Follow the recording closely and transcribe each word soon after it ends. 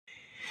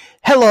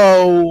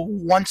Hello,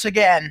 once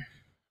again,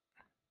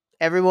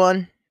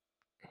 everyone.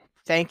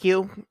 Thank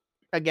you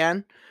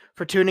again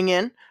for tuning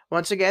in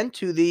once again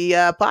to the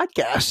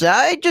podcast.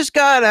 I just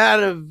got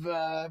out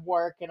of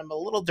work and I'm a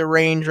little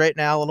deranged right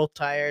now, a little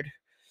tired.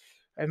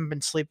 I haven't been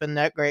sleeping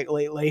that great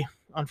lately,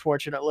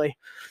 unfortunately.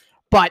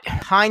 But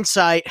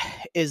hindsight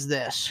is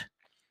this: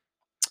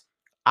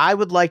 I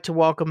would like to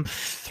welcome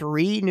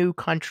 3 new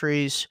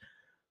countries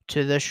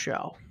to this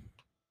show.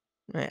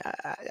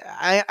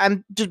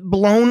 I'm just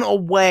blown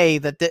away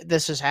that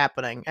this is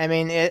happening. I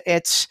mean,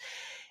 it's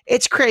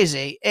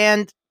crazy.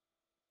 And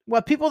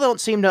what people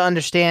don't seem to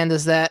understand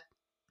is that,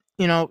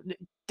 you know,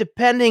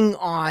 depending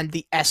on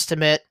the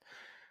estimate,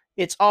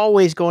 it's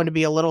always going to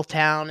be a little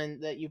town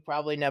and that you've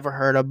probably never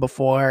heard of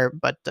before,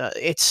 but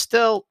it's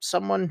still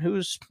someone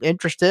who's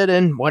interested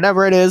in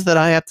whatever it is that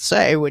I have to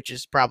say, which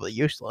is probably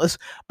useless.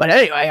 But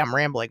anyway, I'm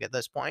rambling at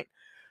this point.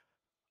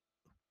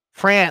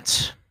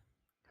 France,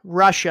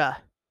 Russia,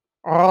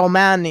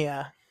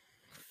 Romania.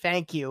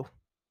 Thank you.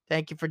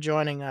 Thank you for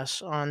joining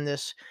us on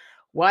this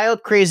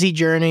wild, crazy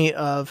journey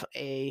of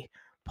a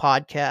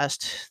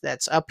podcast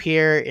that's up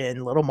here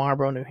in Little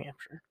Marlboro, New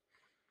Hampshire.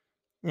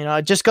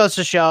 It just goes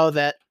to show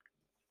that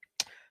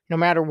no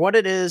matter what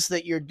it is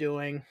that you're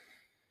doing,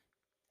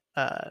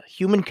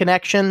 human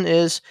connection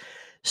is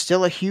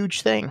still a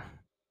huge thing.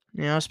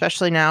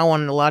 Especially now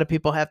when a lot of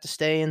people have to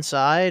stay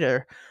inside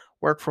or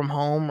work from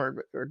home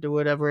or do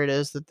whatever it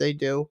is that they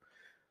do.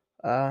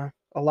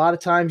 A lot of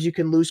times you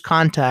can lose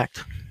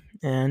contact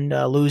and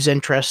lose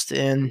interest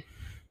in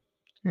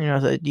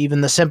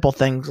even the simple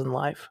things in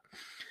life.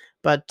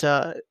 But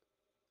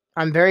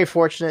I'm very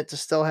fortunate to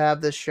still have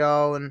this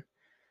show and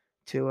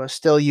to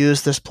still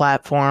use this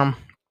platform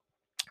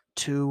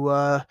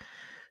to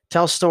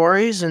tell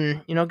stories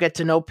and get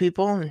to know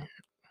people, and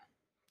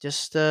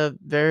just very,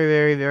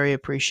 very, very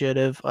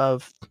appreciative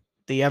of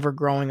the ever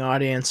growing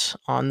audience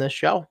on this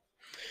show.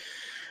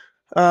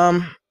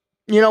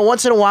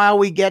 Once in a while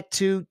we get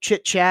to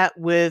chit chat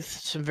with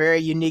some very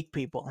unique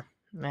people.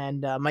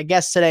 And my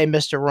guest today,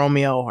 Mr.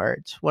 Romeo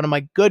Hertz, one of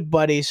my good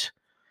buddies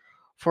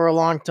for a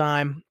long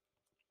time,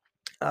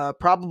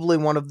 probably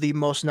one of the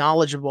most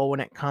knowledgeable when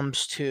it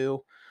comes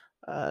to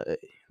uh,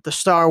 the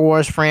Star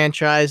Wars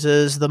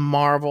franchises, the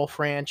Marvel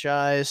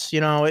franchise.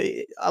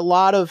 A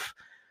lot of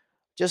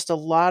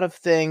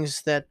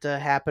things that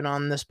happen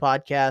on this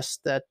podcast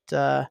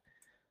that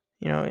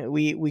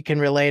we can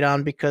relate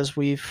on because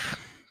we've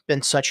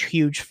been such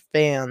huge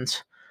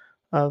fans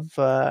of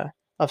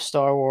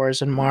Star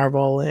Wars and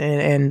Marvel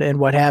and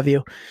what have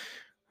you,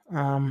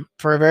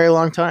 for a very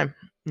long time.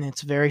 And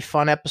it's a very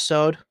fun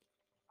episode,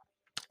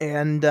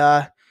 and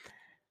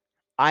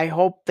I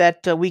hope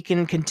that we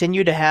can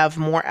continue to have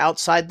more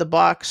outside the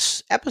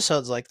box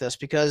episodes like this,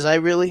 because I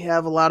really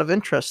have a lot of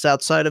interests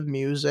outside of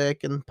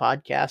music and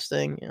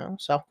podcasting.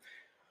 So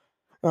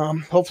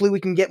hopefully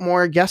we can get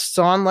more guests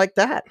on like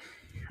that.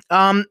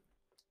 Um,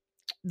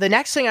 the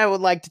next thing I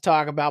would like to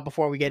talk about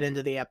before we get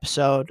into the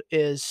episode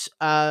is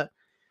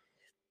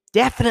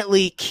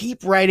definitely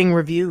keep writing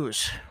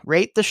reviews,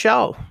 rate the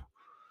show.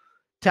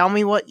 Tell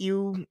me what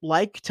you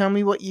like. Tell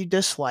me what you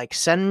dislike.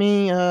 Send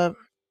me a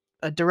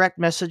direct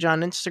message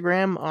on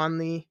Instagram on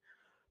the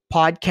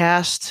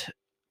podcast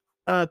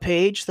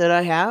page that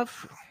I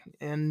have,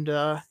 and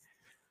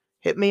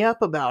hit me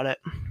up about it.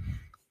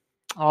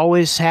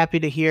 Always happy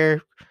to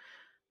hear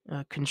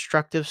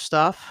constructive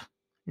stuff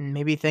and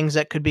maybe things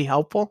that could be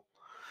helpful.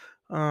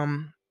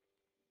 And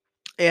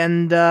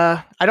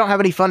I don't have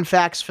any fun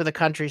facts for the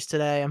countries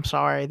today. I'm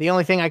sorry. The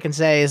only thing I can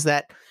say is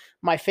that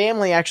my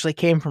family actually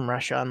came from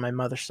Russia on my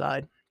mother's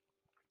side.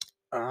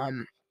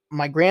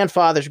 My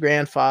grandfather's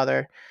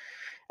grandfather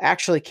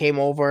actually came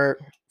over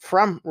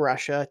from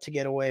Russia to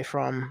get away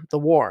from the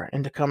war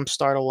and to come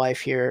start a life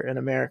here in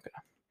America.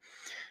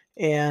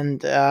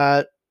 And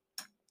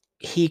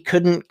he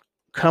couldn't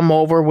come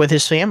over with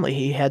his family.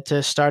 He had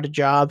to start a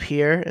job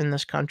here in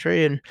this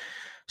country and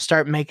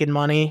start making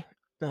money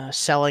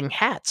selling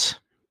hats,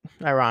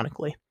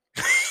 ironically.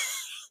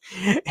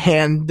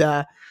 And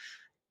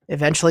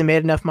eventually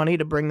made enough money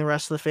to bring the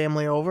rest of the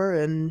family over,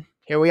 and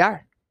here we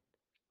are.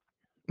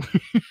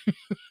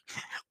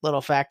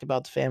 Little fact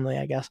about the family,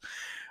 I guess.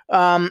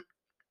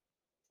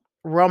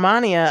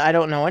 Romania, I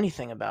don't know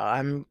anything about.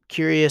 I'm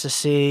curious to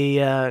see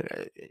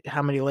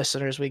how many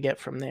listeners we get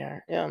from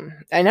there.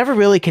 I never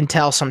really can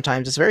tell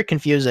sometimes. It's very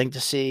confusing to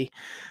see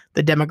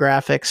the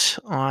demographics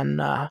on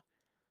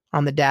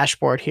the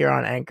dashboard here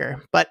on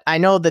Anchor. But I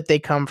know that they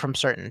come from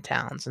certain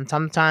towns, and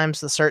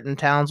sometimes the certain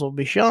towns will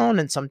be shown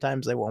and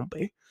sometimes they won't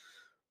be.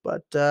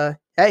 But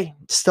hey,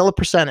 it's still a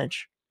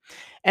percentage.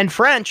 And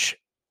French,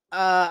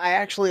 I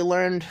actually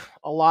learned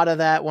a lot of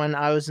that when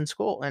I was in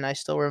school, and I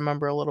still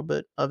remember a little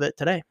bit of it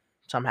today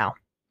somehow.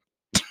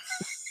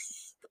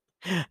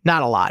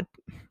 Not a lot,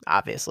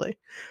 obviously.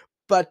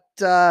 But,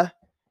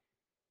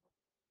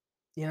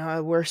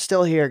 we're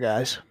still here,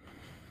 guys.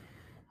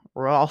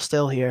 We're all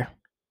still here,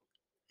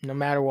 no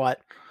matter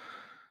what.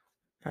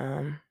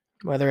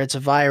 Whether it's a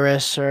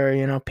virus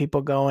or,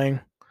 people going,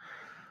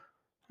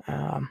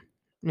 um,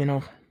 you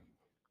know,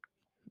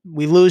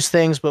 we lose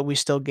things, but we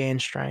still gain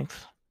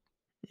strength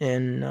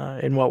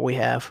in what we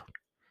have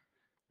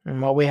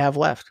and what we have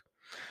left.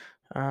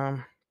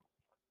 Um,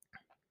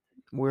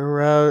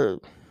 we're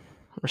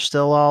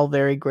still all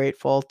very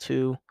grateful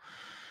to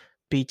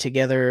be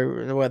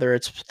together, whether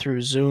it's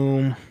through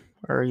Zoom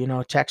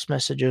or text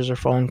messages or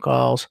phone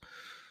calls.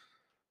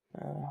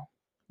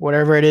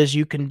 Whatever it is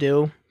you can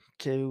do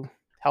to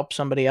help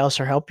somebody else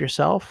or help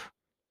yourself,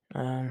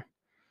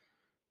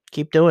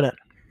 keep doing it.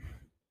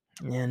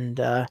 And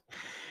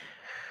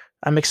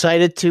I'm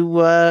excited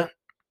to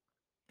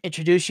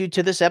introduce you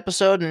to this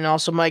episode and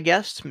also my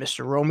guest,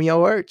 Mr.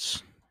 Romeo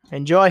Ertz.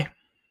 Enjoy.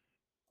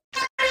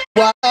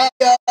 Why are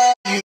you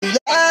laughing? You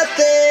have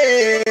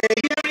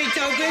any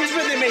tokens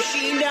for the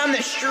machine down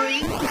the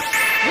street?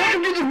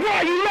 Welcome to the Why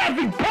Are You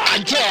Laughing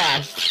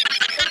podcast.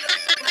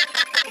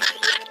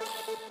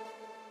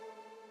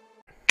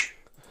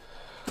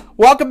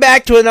 Welcome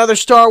back to another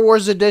Star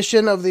Wars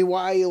edition of the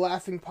Why Are You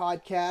Laughing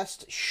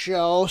podcast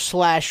show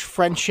 /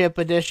 friendship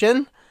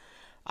edition.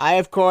 I,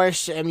 of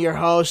course, am your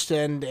host,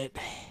 and it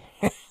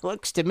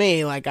looks to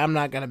me like I'm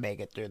not going to make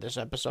it through this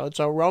episode,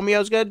 so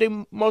Romeo's going to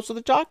do most of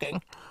the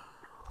talking.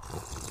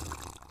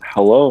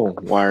 Hello,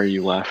 Why Are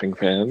You Laughing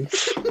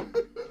fans?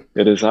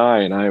 It is I,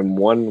 and I am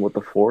one with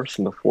the Force,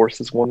 and the Force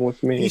is one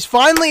with me. He's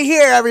finally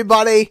here,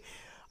 everybody.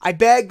 I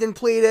begged and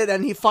pleaded,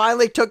 and he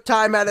finally took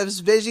time out of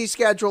his busy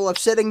schedule of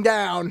sitting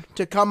down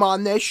to come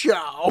on this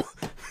show.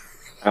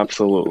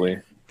 Absolutely.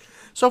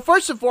 So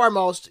first and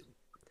foremost,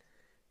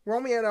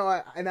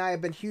 Romeo and I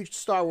have been huge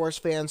Star Wars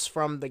fans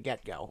from the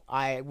get-go.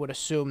 I would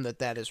assume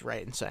that is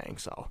right in saying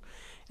so.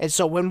 And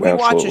so when we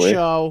watch a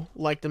show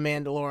like The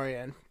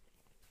Mandalorian,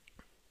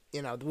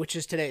 which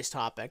is today's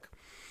topic,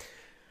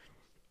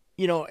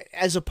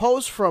 as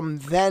opposed from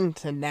then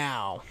to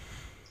now,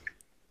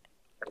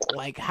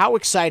 like, how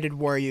excited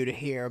were you to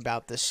hear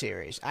about this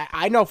series?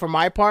 I know for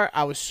my part,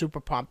 I was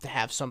super pumped to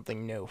have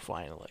something new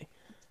finally.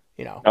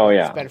 Oh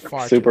yeah, it's been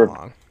far too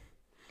long.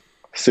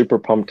 Super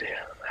pumped to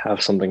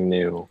have something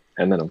new,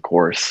 and then of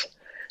course,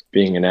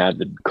 being an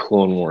avid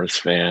Clone Wars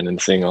fan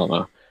and seeing all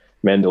the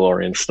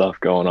Mandalorian stuff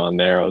going on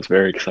there, I was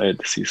very excited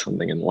to see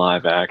something in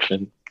live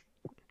action.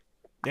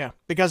 Yeah,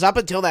 because up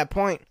until that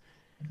point,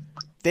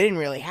 they didn't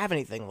really have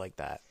anything like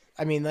that.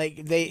 I mean,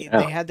 like they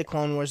had the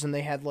Clone Wars and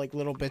they had like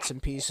little bits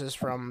and pieces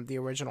from the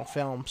original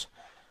films,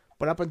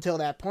 but up until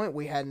that point,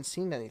 we hadn't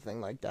seen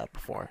anything like that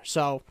before.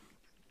 So,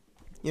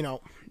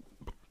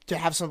 to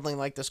have something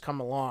like this come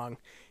along,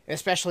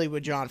 especially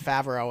with Jon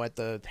Favreau at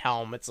the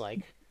helm, it's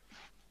like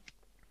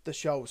the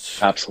show's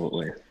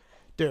absolutely,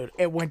 dude.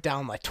 It went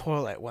down the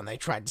toilet when they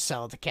tried to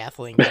sell it to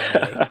Kathleen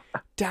Kennedy.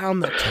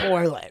 Down the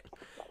toilet.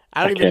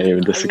 I can't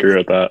even disagree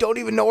with that. Don't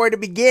even know where to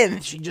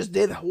begin. She just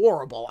did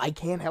horrible. I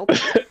can't help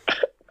it.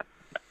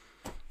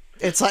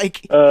 It's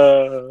like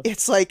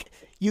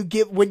you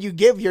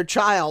give your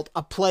child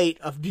a plate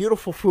of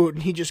beautiful food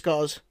and he just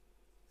goes,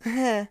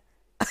 and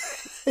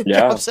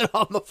drops it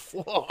on the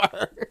floor.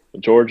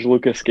 George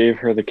Lucas gave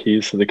her the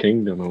keys to the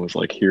kingdom and was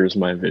like, "Here's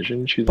my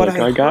vision." She's like,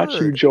 I got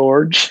you,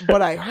 George.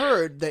 But I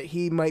heard that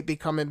he might be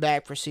coming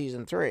back for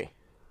season 3.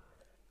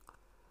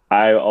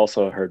 I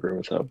also heard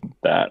rumors of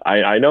that.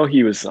 I know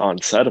he was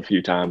on set a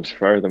few times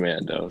for the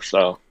Mando,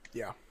 so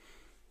yeah,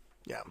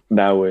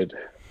 that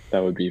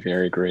would be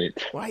very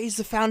great. Well, he's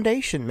the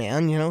foundation,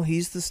 man.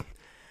 He's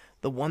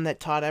the one that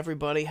taught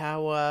everybody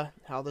how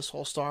this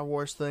whole Star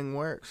Wars thing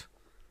works.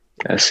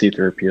 As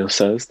C-3PO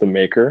says, the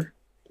maker.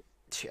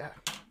 Yeah,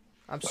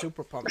 I'm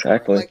super pumped.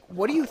 Exactly. Like,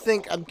 what do you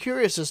think? I'm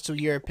curious as to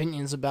your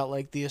opinions about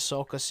like the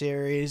Ahsoka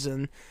series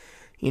and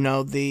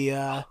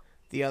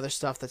the other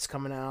stuff that's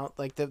coming out,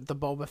 like the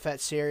Boba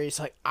Fett series.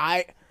 Like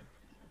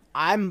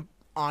I'm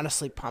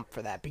honestly pumped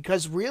for that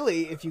because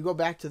really, if you go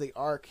back to the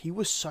arc, he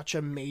was such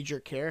a major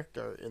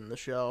character in the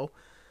show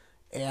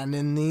and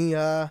in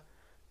the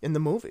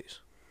movies.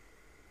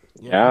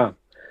 Yeah,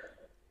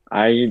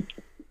 I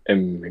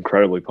am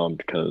incredibly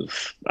pumped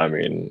because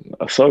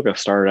Ahsoka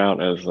started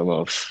out as one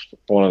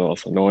of the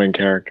most annoying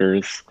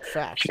characters.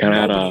 Fact. She kind of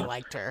had a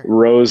liked her.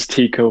 Rose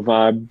Tico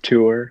vibe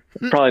to her.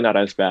 Probably not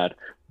as bad,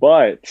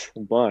 but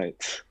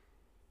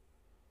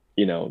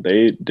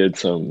they did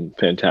some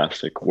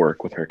fantastic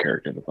work with her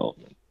character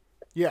development.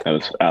 Yeah, that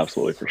was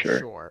absolutely for sure.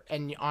 Sure,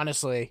 and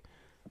honestly,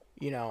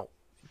 to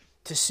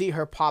see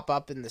her pop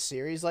up in the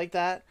series like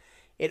that,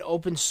 it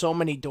opens so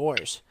many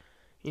doors.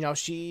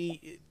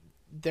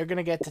 They're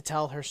gonna get to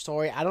tell her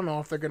story. I don't know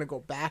if they're gonna go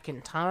back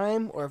in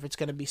time or if it's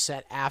gonna be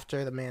set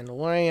after the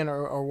Mandalorian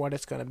or what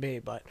it's gonna be.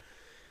 But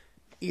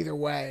either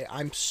way,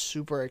 I'm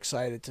super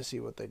excited to see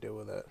what they do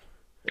with it.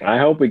 I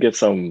hope we get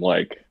some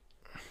like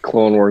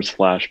Clone Wars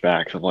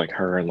flashbacks of like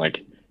her and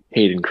like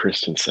Hayden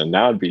Christensen.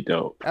 That would be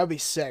dope. That would be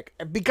sick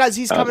because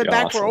he's coming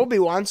back for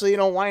Obi-Wan,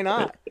 so why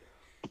not?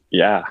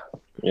 Yeah.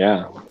 Do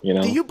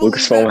you believe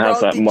Lucasfilm has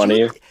that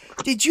money.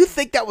 Did you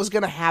think that was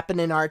going to happen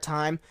in our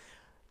time?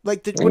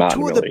 Like two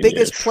of the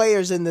biggest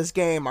players in this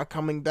game are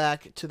coming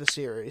back to the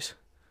series.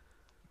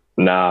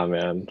 Nah,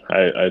 man,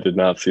 I did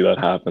not see that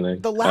happening.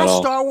 The last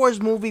Star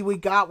Wars movie we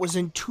got was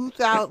in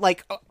 2000.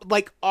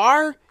 Like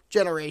our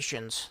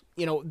generations.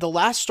 You know, the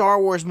last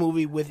Star Wars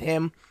movie with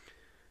him,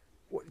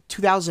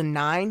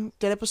 2009,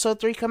 did Episode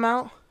 3 come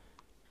out?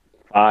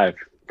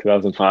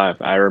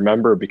 2005. I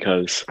remember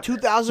because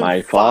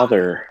 2005.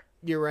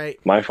 You're right.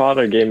 My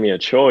father gave me a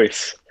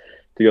choice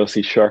to go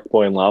see Shark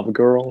Boy and Lava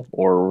Girl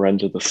or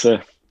Revenge of the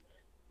Sith.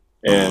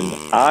 And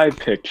I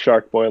picked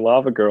Shark Boy and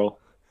Lava Girl.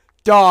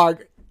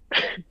 Dog.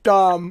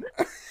 Dumb.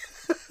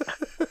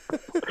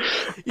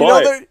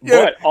 But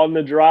on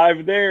the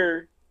drive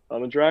there,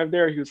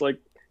 he was like,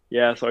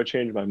 yeah, so I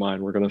changed my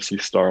mind. We're going to see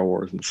Star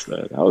Wars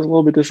instead. I was a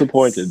little bit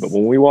disappointed, but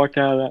when we walked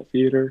out of that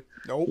theater,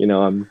 nope.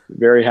 I'm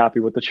very happy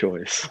with the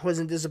choice.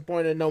 Wasn't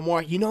disappointed no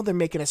more. You know they're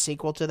making a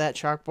sequel to that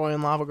Shark Boy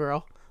and Lava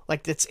Girl?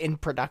 Like, it's in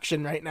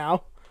production right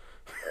now.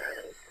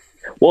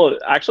 Well,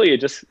 actually,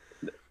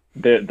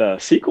 the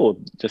sequel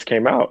just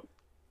came out.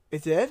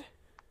 It did?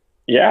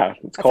 Yeah,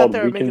 it's called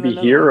We Can Be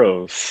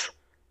Heroes.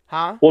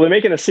 Huh? Well, they're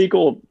making a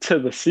sequel to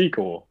the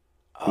sequel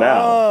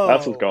now.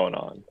 That's what's going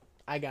on.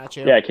 I got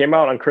you. Yeah, it came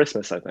out on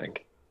Christmas, I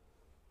think.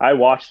 I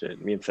watched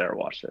it. Me and Sarah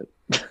watched it.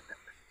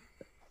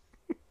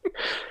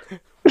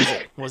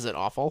 Was it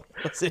awful?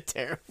 Was it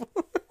terrible?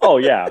 Oh,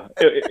 yeah.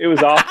 It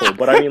was awful.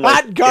 But I mean,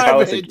 like, hot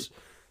garbage.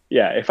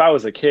 If I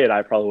was a kid,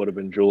 I probably would have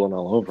been drooling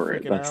all over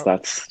it.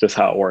 That's just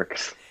how it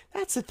works.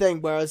 That's the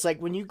thing, bro. It's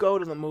like when you go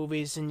to the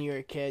movies and you're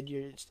a kid,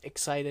 you're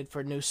excited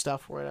for new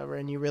stuff or whatever,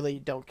 and you really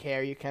don't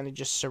care. You kind of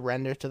just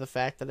surrender to the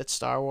fact that it's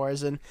Star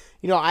Wars. And,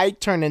 I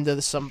turn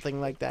into something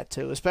like that,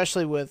 too,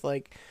 especially with,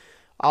 like,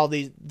 all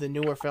the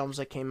newer films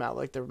that came out,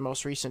 like the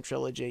most recent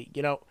trilogy.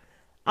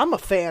 I'm a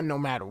fan no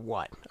matter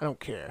what. I don't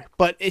care.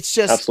 But it's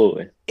just...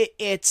 Absolutely.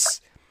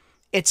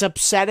 It's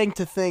upsetting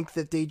to think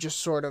that they just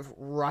sort of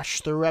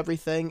rushed through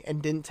everything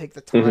and didn't take the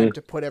time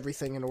to put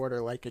everything in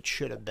order like it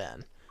should have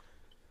been.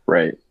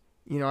 Right.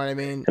 You know what I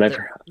mean? And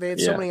they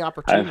had so many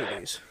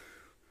opportunities.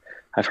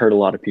 I've heard a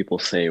lot of people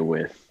say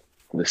with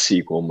the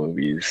sequel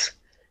movies,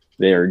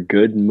 they are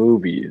good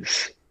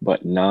movies,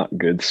 but not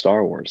good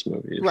Star Wars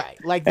movies. Right,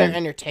 like they're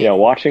entertaining. Yeah,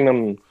 watching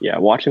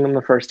them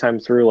the first time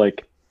through,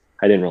 like,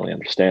 I didn't really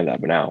understand that,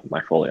 but now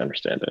I fully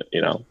understand it.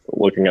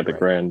 Looking at the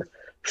grand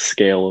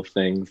scale of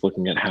things,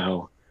 looking at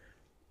how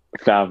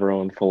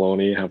Favreau and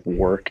Filoni have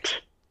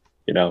worked,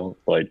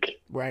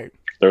 right.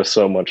 There's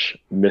so much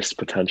missed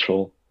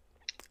potential.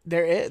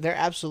 There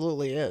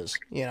absolutely is,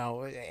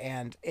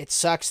 and it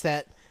sucks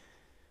that,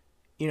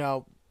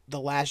 The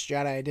Last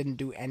Jedi didn't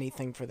do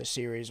anything for the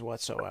series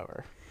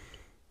whatsoever.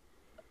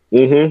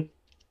 Mm-hmm.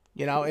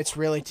 It's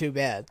really too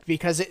bad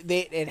because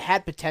it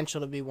had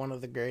potential to be one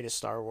of the greatest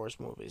Star Wars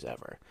movies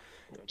ever.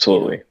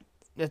 Absolutely.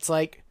 It's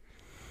like,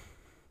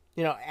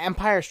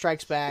 Empire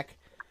Strikes Back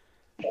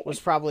was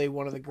probably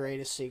one of the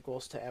greatest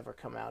sequels to ever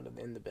come out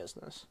in the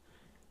business.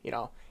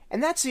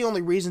 And that's the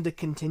only reason to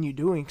continue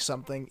doing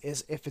something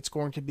is if it's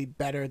going to be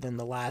better than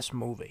the last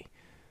movie.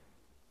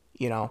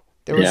 There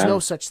was no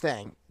such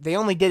thing. They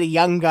only did a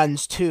Young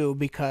Guns 2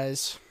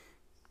 because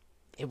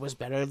it was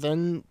better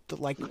than the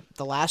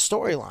last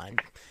storyline.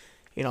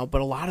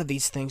 But a lot of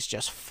these things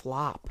just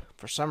flop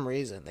for some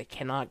reason. They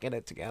cannot get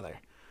it together.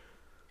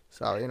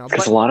 So,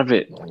 because a lot of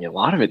it,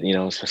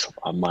 it's just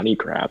a money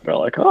grab. They're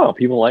like, oh,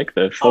 people like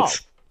this.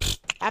 Let's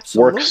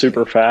work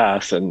super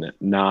fast and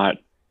not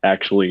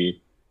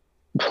actually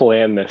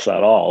plan this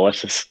at all.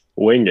 Let's just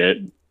wing it.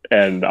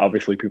 And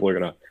obviously people are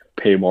going to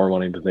pay more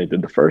money than they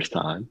did the first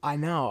time. I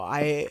know.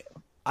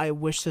 I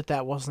wish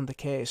that wasn't the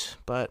case,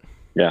 but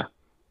yeah,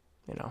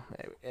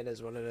 it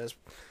is what it is.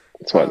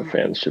 That's why the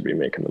fans should be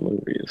making the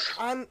movies.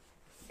 I'm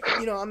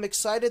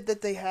excited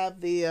that they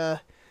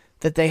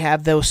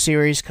have those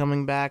series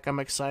coming back. I'm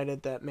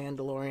excited that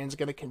Mandalorian's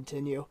going to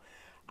continue.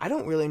 I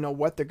don't really know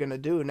what they're going to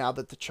do now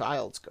that the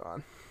child's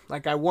gone.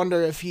 Like, I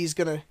wonder if he's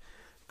going to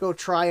go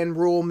try and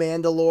rule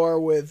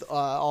Mandalore with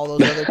all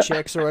those other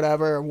chicks or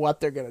whatever, or what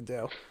they're going to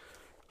do.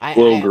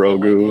 Little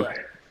Grogu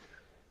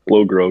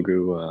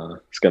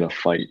is going to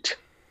fight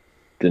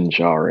Din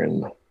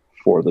Djarin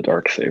for the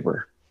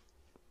Darksaber.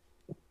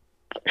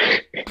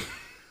 He's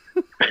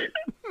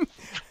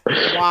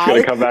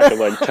going to come back in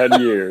like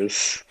 10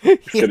 years.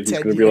 He's going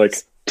to be like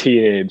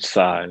teenage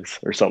size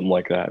or something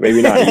like that.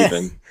 Maybe not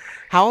even.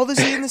 How old is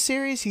he in the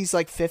series? He's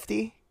like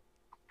 50?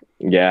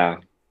 Yeah.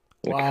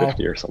 Like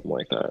 50 or something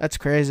like that. That's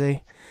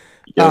crazy.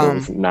 Yeah, it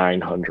was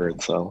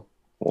 900, so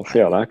we'll see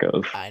how that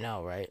goes. I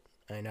know, right?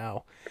 I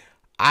know.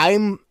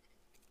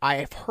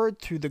 I've heard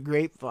through the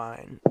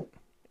grapevine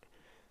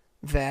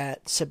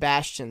that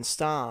Sebastian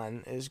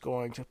Stan is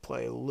going to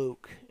play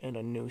Luke in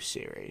a new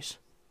series.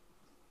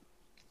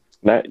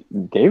 That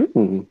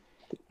David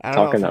I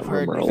don't talking know if that I've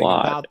heard rumor a anything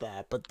lot about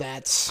that, but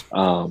that's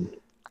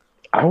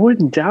I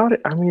wouldn't doubt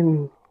it. I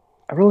mean,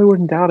 I really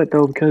wouldn't doubt it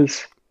though,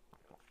 because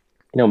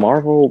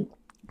Marvel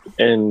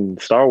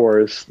and Star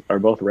Wars are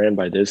both ran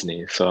by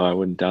Disney, so I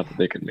wouldn't doubt that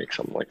they could make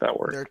something like that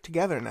work. They're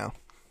together now,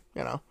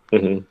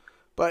 Mm-hmm.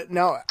 But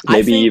no,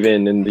 maybe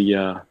even in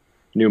the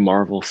new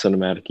Marvel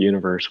Cinematic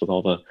Universe with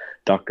all the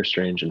Doctor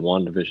Strange and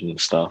WandaVision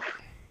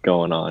stuff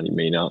going on,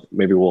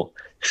 maybe we'll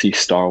see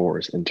Star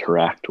Wars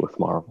interact with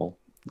Marvel.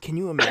 Can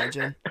you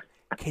imagine?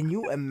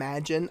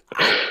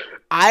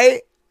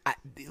 I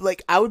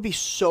like I would be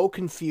so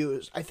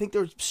confused. I think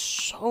there's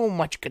so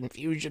much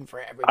confusion for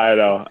everybody. I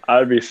know.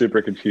 I'd be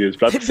super confused,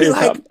 but It'd be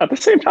like, at the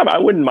same time, I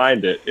wouldn't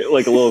mind it.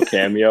 Like a little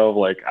cameo of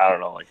like I don't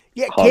know, like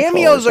yeah, Han Solo or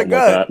cameos are something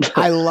like good. that.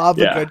 I love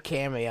a Yeah. good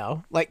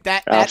cameo. Like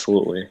that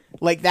Absolutely.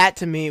 like that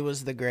to me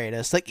was the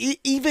greatest. Like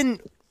even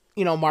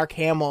Mark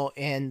Hamill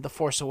in The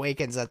Force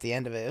Awakens at the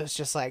end of it, it was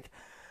just like,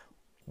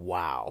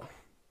 wow.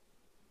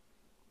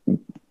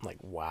 Like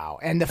wow,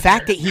 and the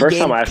fact that he First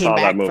time I came saw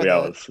back that movie, for I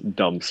was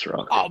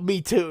dumbstruck. oh, me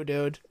too,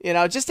 dude.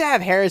 Just to have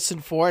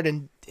Harrison Ford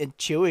and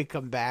Chewie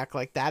come back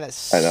like that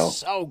is I know.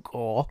 so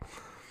cool.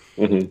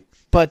 Hmm.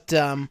 But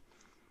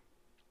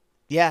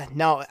yeah,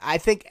 no, I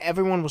think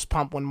everyone was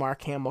pumped when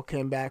Mark Hamill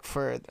came back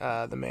for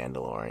The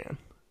Mandalorian.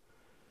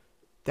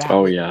 That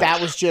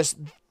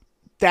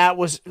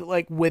was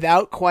like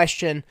without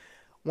question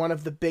one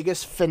of the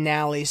biggest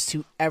finales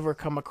to ever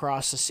come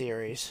across a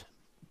series.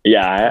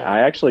 Yeah,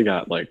 I actually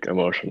got like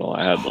emotional.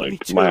 I had Me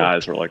like too. my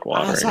eyes were like I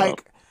watering was up.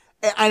 like,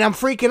 and I'm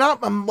freaking out.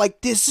 I'm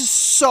like, this is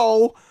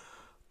so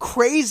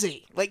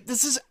crazy. Like,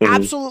 this is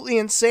absolutely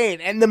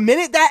insane. And the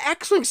minute that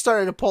X-Wing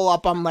started to pull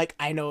up, I'm like,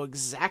 I know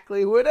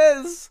exactly who it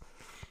is.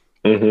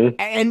 Mm-hmm.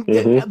 And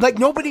like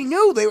nobody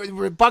knew. They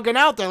were bugging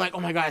out. They're like, oh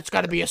my god, it's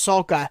got to be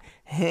Ahsoka.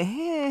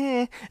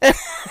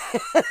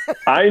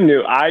 I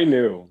knew. I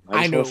knew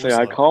just it want to say was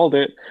I low. called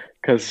it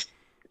because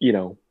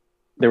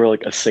they were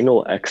like a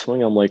single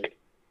X-wing. I'm like,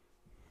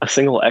 a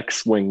single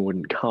X-wing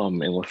wouldn't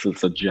come unless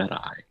it's a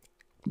Jedi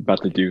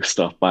about to do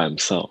stuff by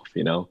himself.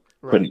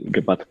 Right.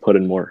 About to put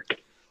in work.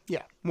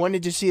 Yeah. When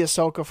did you see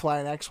Ahsoka fly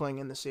an X-Wing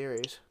in the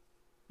series?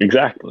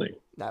 Exactly.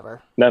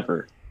 Never.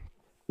 Never.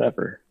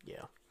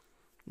 Yeah.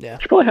 Yeah.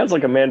 She probably has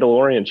like a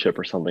Mandalorian chip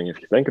or something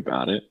if you think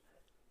about it.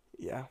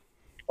 Yeah.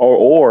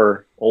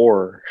 Or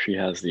she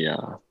has the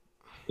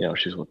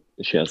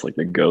she has like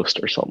the ghost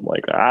or something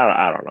like that.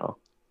 I don't know.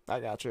 I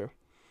got you.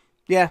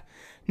 Yeah.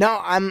 No,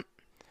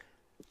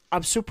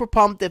 I'm super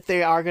pumped if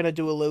they are going to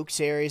do a Luke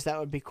series. That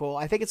would be cool.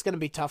 I think it's going to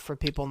be tough for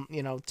people,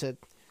 to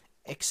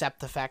accept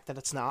the fact that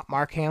it's not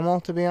Mark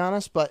Hamill, to be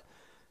honest. But,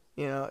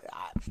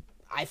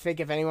 I think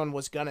if anyone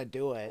was going to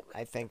do it,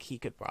 I think he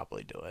could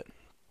probably do it.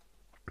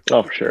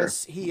 Oh, for sure.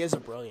 Because he is a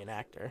brilliant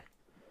actor.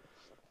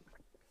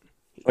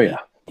 Oh, yeah.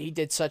 He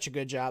did such a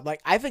good job. Like,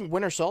 I think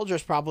Winter Soldier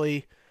is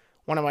probably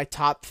one of my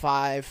top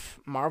 5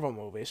 Marvel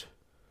movies.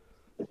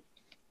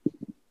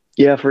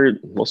 Yeah, for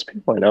most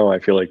people I know, I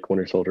feel like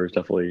Winter Soldier is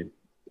definitely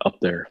up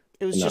there.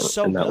 It was just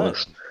so good.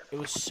 List. It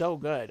was so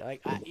good.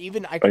 Like I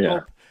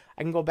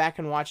can go back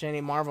and watch any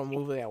Marvel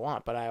movie I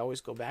want, but I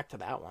always go back to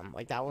that one.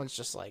 Like that one's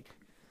just like,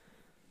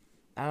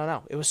 I don't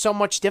know. It was so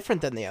much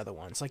different than the other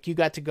ones. Like you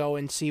got to go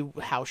and see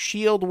how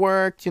SHIELD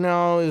worked. It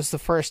was the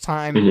first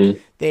time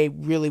they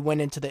really went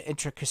into the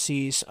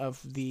intricacies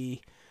of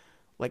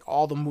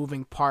all the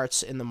moving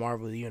parts in the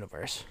Marvel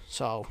universe.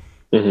 So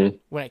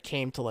when it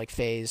came to like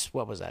phase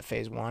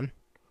 1?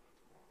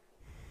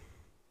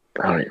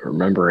 I don't even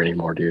remember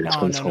anymore, dude. It's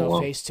been so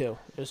long. Phase 2.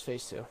 It was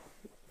phase 2.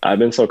 I've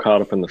been so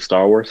caught up in the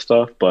Star Wars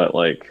stuff, but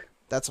like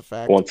that's a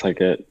fact. Once I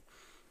get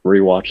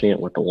rewatching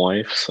it with the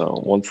wife,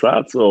 so once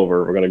that's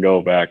over, we're gonna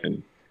go back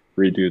and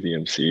redo the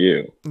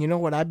MCU. You know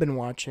what I've been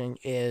watching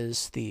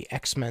is the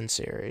X-Men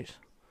series.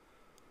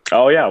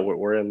 Oh yeah,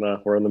 we're in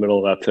the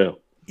middle of that too.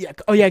 Yeah.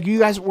 Oh yeah. You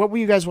guys, what were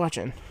you guys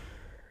watching?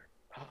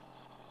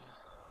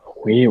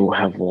 We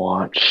have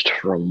watched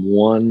from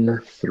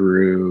 1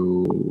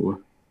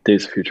 through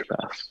Days of Future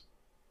Past.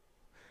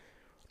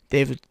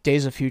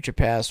 Days of Future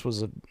Past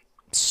was a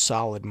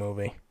solid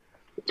movie.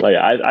 Oh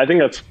yeah, I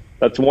think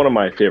that's one of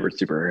my favorite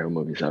superhero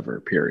movies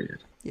ever. Period.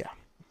 Yeah.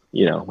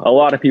 A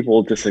lot of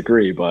people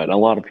disagree, but a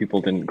lot of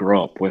people didn't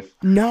grow up with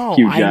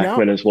Hugh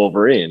Jackman as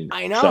Wolverine.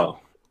 I know. So.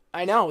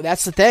 I know.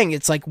 That's the thing.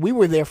 It's like we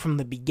were there from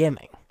the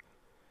beginning.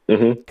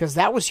 Because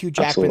that was Hugh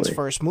Jackman's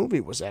first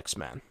movie was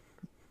X-Men.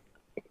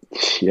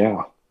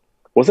 Yeah.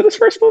 Was it his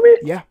first movie?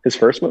 Yeah. His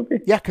first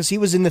movie? Yeah, because he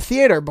was in the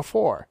theater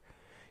before.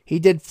 He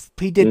did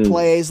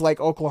plays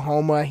like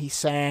Oklahoma. He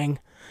sang.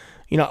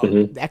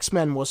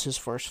 X-Men was his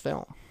first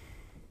film.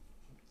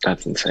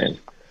 That's insane.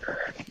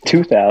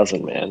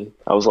 2000, man.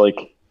 I was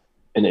like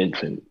an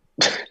infant.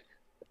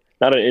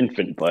 Not an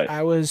infant, but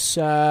I was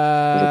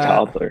a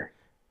toddler.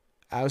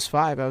 I was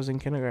 5. I was in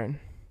kindergarten.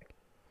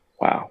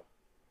 Wow.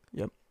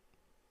 Yep.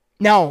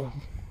 No.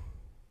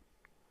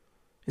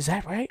 Is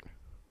that right?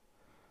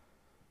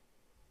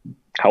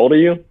 How old are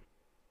you?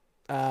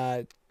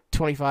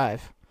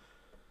 25.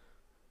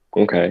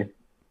 Okay.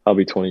 I'll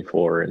be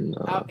 24 in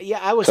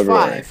I was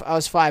February. 5. I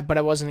was 5, but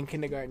I wasn't in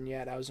kindergarten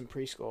yet. I was in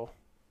preschool.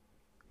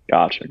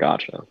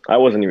 Gotcha. I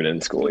wasn't even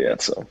in school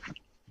yet, so.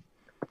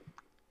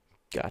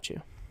 Got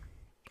you.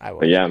 I was.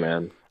 But yeah,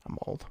 man. I'm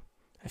old.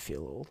 I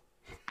feel old.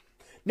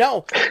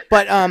 No,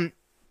 but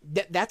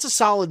that's a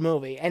solid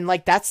movie, and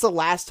like that's the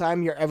last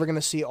time you're ever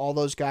gonna see all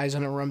those guys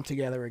in a room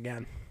together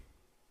again.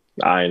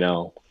 I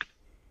know.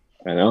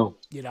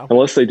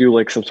 Unless they do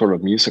like some sort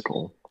of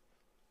musical.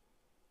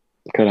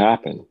 It could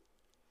happen.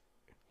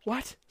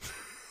 What?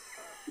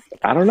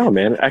 I don't know,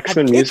 man.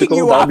 X-Men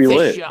musical, that'd be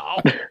lit.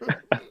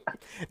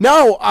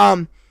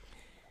 No,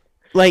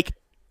 like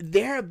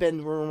there have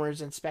been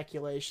rumors and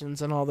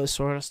speculations and all this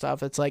sort of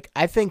stuff. It's like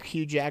I think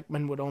Hugh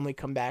Jackman would only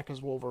come back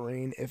as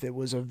Wolverine if it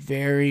was a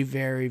very,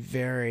 very,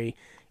 very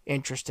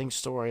interesting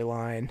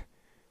storyline,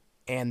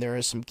 and there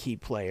are some key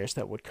players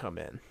that would come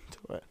in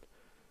to it.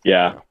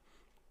 Yeah.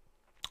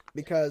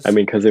 Because I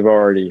mean, because they've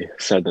already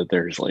said that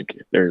there's like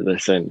they're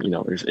saying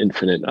there's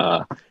infinite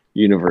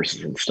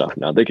universes and stuff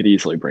now. They could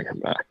easily bring him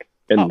back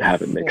and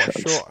have it make for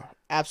sense. sure,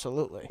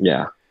 absolutely.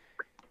 Yeah.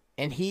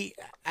 And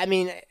I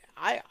mean,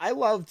 I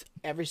loved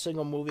every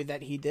single movie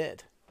that he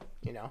did.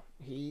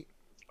 He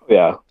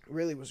Yeah.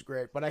 really was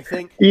great. But I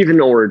think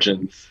Even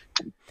Origins.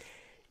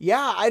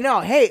 yeah, I know.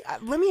 Hey,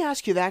 let me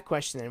ask you that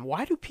question then.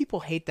 Why do people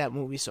hate that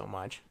movie so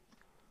much?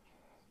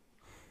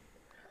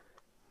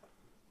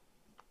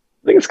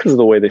 I think it's because of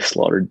the way they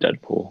slaughtered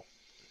Deadpool.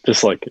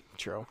 Just like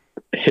True.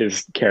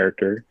 his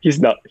character. He's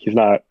not. He's I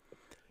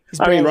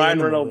mean, barely Ryan in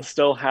the Reynolds movie.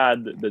 still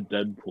had the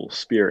Deadpool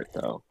spirit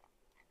though,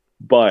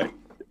 but it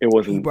He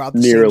wasn't brought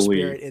the same nearly.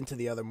 spirit into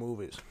the other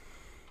movies.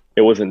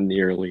 It wasn't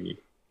nearly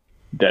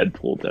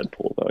Deadpool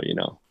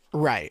though.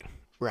 Right.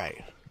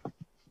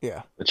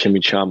 Yeah. The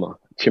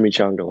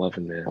Chimichanga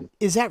loving man.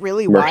 Is that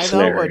really why though,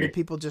 or Mercenary. do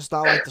people just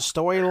not like the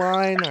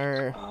storyline,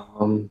 or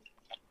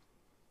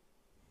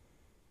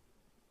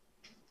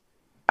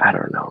I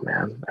don't know,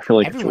 man. I feel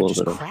like everyone it's a just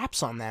little bit of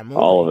craps on that movie?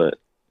 all of it.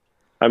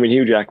 I mean,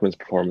 Hugh Jackman's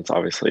performance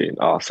obviously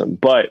awesome,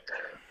 but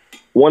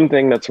one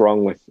thing that's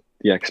wrong with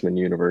the X-Men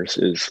universe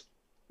is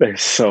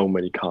there's so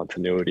many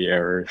continuity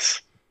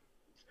errors.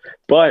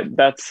 But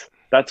that's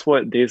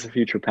what Days of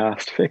Future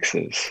Past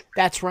fixes.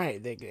 That's right.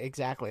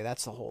 Exactly.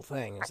 That's the whole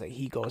thing. Is that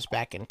he goes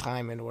back in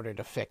time in order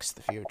to fix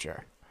the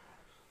future.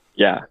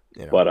 Yeah,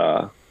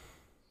 but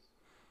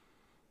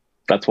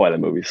that's why the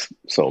movie's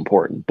so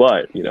important.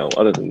 But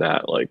other than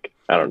that, like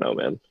I don't know,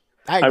 man.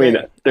 I agree. I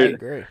mean,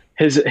 agree.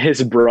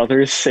 his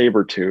brother's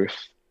Sabretooth,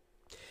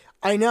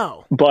 I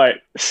know. but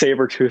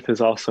Sabretooth is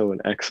also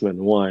an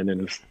X-Men 1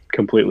 and is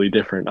completely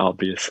different,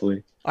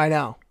 obviously. I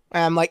know.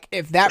 I'm like,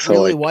 if that So,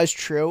 really like- was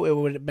true, it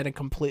would have been a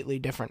completely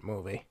different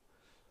movie.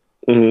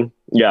 hmm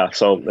Yeah,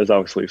 so there's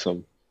obviously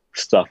some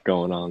stuff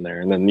going on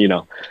there. And then,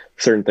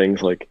 certain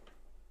things like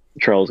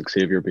Charles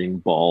Xavier being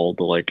bald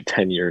like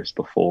 10 years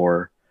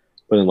before,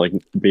 but then like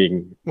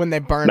being When they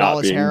burned all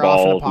not his being hair off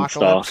in bald and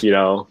Apocalypse.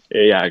 stuff,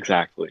 Yeah,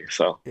 exactly.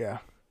 So, Yeah.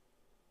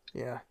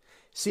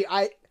 See,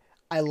 I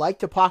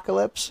liked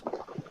Apocalypse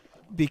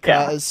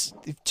because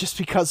just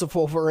because of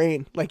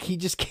Wolverine. Like he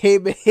just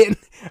came in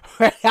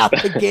right out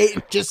the gate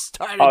and just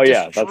started oh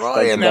yeah, that's the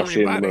destroying best scene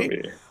in the everybody.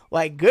 movie.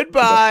 Like The best scene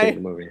goodbye. in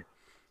the movie.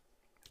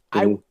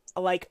 Mhm.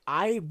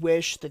 I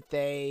wish that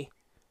they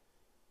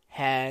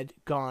had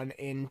gone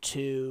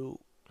into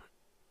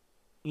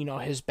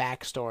his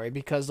backstory,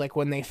 because like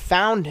when they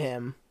found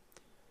him,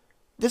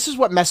 this is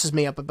what messes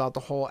me up about the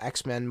whole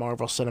X-Men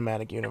Marvel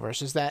Cinematic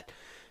Universe, is that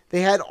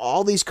they had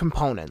all these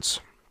components.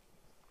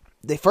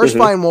 They first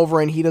find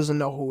Wolverine, he doesn't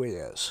know who he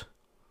is.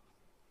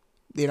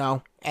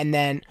 And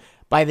then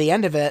by the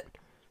end of it,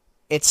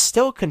 it's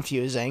still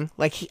confusing.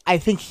 Like I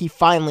think he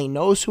finally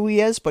knows who he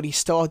is, but he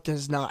still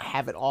does not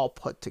have it all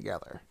put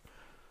together.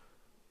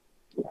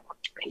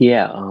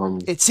 Yeah,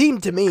 It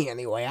seemed to me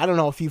anyway. I don't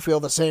know if you feel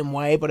the same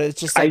way, but it's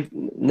just like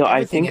I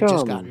everything think had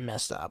just gotten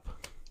messed up.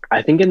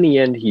 I think in the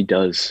end he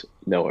does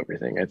know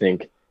everything.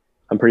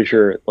 I'm pretty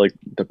sure like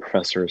the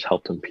professor has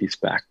helped him piece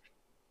back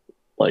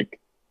like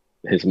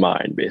his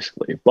mind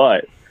basically.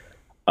 But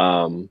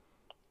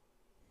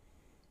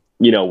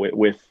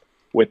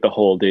with the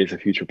whole Days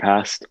of Future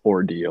Past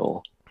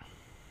ordeal,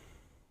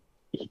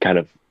 he kind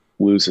of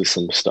loses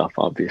some stuff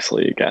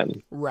obviously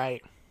again.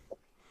 Right.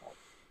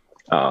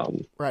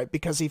 Um, Right,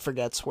 because he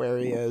forgets where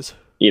he is.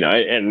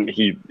 and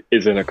he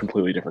is in a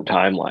completely different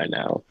timeline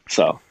now.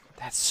 So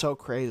That's so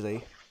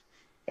crazy.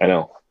 I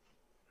know.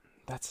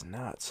 That's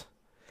nuts.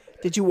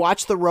 Did you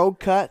watch the Rogue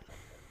Cut?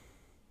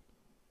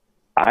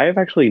 I've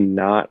actually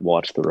not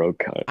watched the Road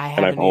Cut, I and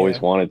haven't I've always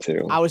either. wanted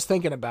to. I was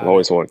thinking about I've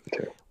always it. wanted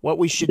to. What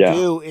we should Yeah.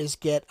 do is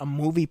get a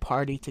movie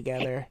party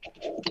together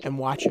and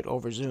watch it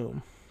over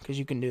Zoom, because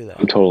you can do that.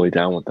 I'm totally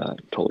down with that.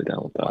 Totally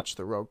down with that. Watch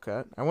the Rogue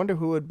Cut. I wonder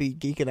who would be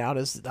geeking out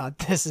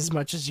this as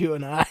much as you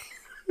and I.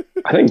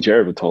 I think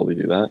Jared would totally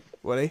do that.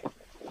 Would he?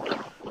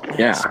 Nice,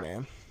 Yeah.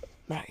 man.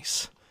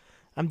 Nice.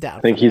 I'm down.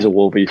 I think he's a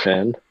Wolvie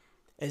fan.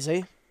 Is he?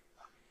 I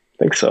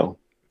think so.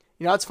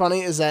 You know what's funny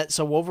is that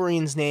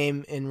Wolverine's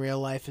name in real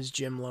life is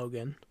Jim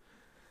Logan.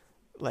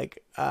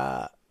 Like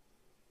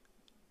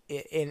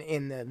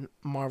in the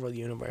Marvel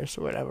universe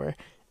or whatever.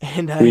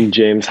 And I mean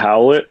James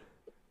Howlett.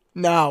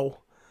 no.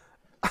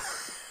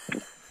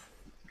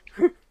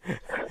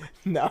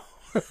 No.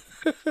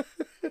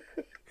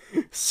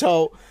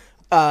 So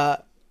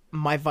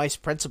my vice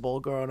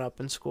principal growing up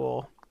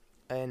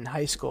in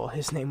high school,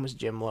 his name was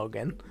Jim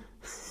Logan.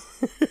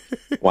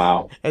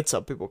 Wow. And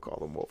some people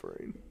call him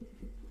Wolverine.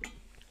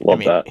 Love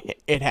that.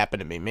 It happened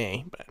to be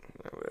me, but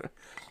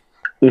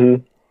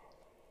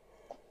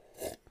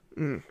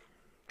No,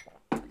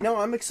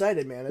 I'm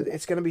excited, man.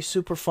 It's gonna be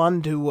super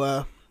fun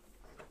to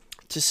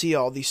to see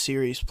all these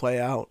series play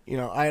out. You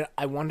know,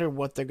 I wonder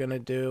what they're gonna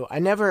do. I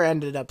never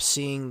ended up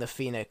seeing the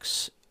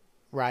Phoenix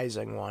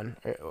Rising one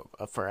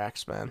for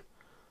X-Men.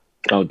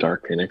 Oh,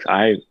 Dark Phoenix.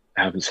 I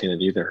haven't seen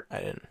it either. I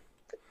didn't.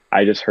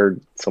 I just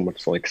heard so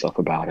much like stuff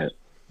about it.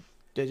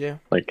 Did you?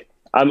 Like,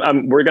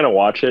 we're gonna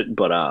watch it,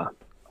 but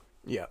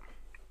yeah,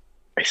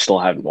 I still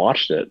haven't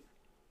watched it.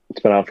 It's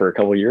been out for a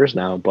couple of years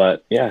now,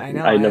 but yeah,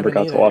 I never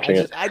got to watching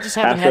it. I just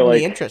haven't had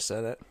any interest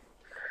in it.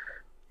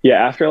 Yeah,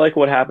 after like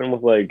what happened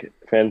with like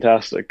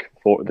Fantastic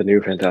Four, the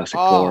new Fantastic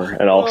Four,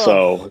 and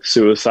also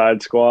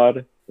Suicide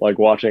Squad, like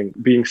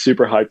being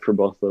super hyped for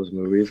both those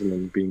movies and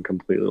then being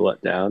completely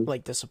let down.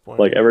 Like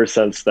disappointed. Like ever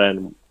since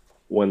then,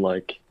 when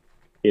like,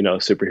 you know, a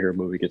superhero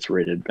movie gets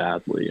rated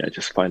badly, I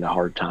just find a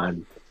hard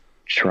time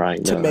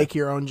trying to make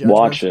your own judgment.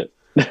 Watch it.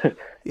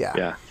 Yeah.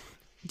 Yeah.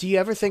 Do you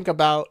ever think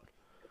about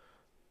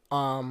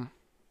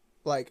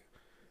like,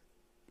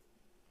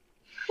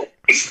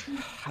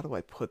 how do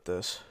I put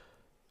this?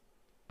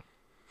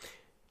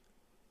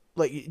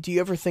 Like, do you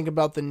ever think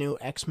about the new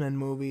X-Men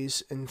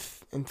movies and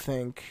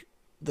think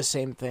the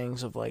same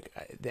things of like,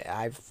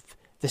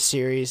 the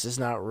series is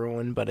not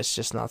ruined, but it's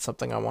just not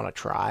something I want to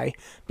try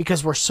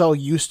because we're so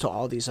used to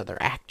all these other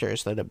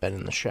actors that have been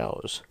in the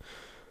shows.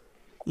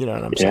 You know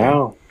what I'm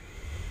saying?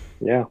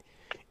 Yeah.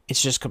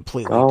 It's just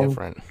completely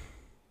different.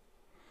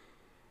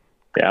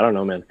 Yeah, I don't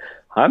know, man.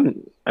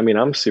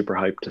 I'm super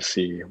hyped to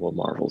see what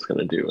Marvel's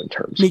going to do in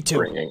terms of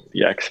bringing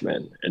the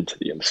X-Men into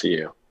the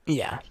MCU.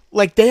 Yeah.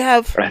 Like they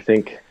have, I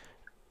think,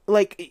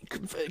 like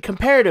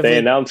comparatively, they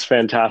announced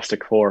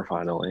Fantastic Four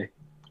finally.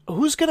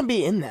 Who's going to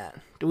be in that?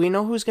 Do we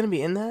know who's going to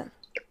be in that?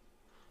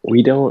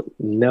 We don't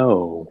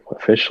know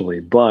officially,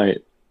 but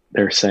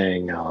they're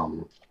saying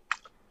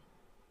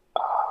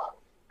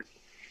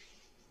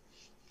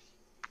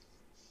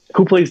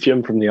who plays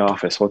Jim from The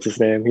Office? What's his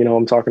name? You know what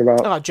I'm talking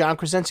about? Oh, John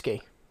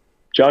Krasinski.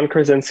 John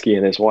Krasinski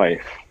and his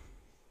wife.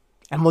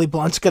 Emily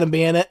Blunt's going to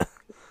be in it.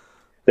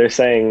 They're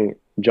saying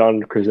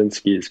John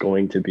Krasinski is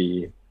going to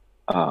be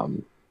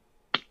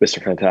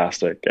Mr.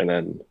 Fantastic, and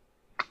then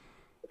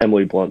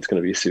Emily Blunt's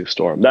going to be Sue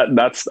Storm.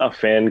 That's a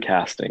fan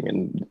casting,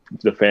 and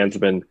the fans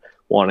have been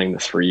wanting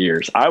this for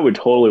years. I would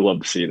totally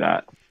love to see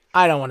that.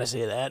 I don't want to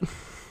see that.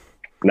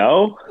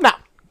 No? No.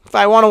 If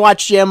I want to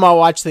watch Jim, I'll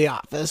watch The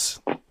Office.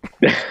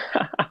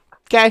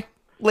 Okay?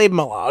 Leave him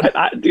alone.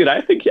 Dude,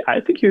 I think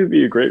he would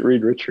be a great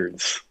Reed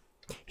Richards.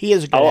 He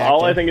is a good actor.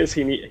 All I think is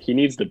he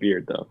needs the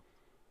beard, though.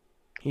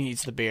 He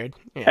needs the beard.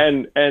 Yeah.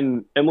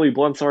 And Emily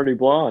Blunt's already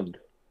blonde.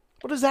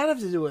 What does that have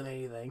to do with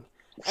anything?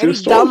 Sue Any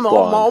Storm's dumb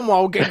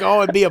Momo can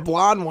go and be a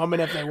blonde woman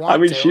if they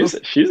want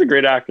to. She's a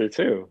great actor,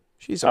 too.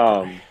 She's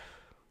okay.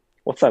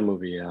 What's that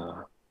movie?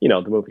 You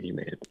know, the movie he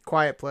made.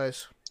 Quiet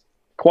Place.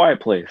 Quiet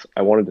Place.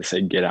 I wanted to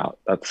say Get Out.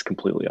 That's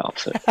completely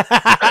opposite.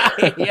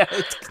 Yeah,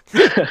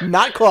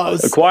 not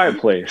close. A Quiet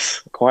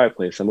Place. Quiet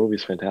Place. That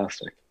movie's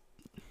fantastic,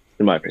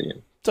 in my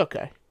opinion. It's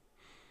okay.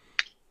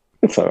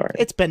 It's all right.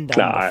 It's been done.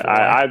 No,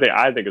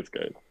 I think it's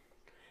good.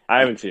 I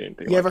haven't seen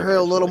anything. You ever heard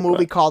a little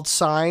movie called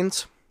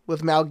Signs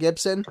with Mel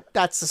Gibson?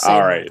 That's the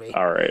same movie.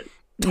 All right.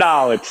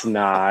 No, it's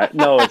not.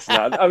 No, it's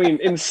not. I mean,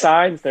 in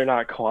Signs, they're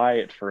not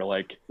quiet for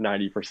like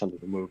 90%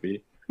 of the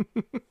movie.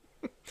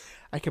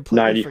 I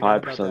completely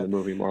 95% of the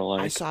movie, more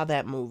like. I saw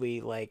that movie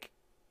like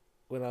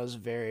when I was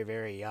very,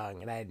 very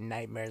young, and I had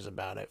nightmares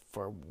about it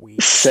for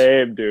weeks.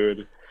 Same,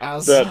 dude. I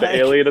was the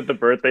alien at the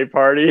birthday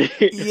party.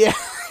 Yeah,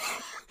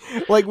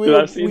 like we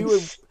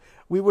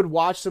would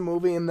watch the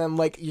movie, and then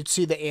like you'd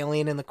see the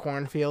alien in the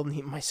cornfield,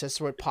 and my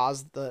sister would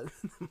pause the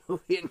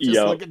movie and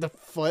just look at the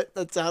foot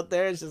that's out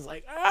there. It's just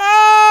like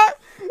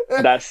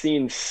That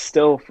scene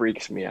still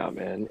freaks me out,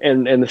 man.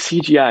 And the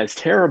CGI is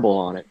terrible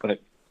on it, but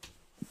it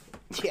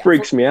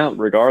freaks me out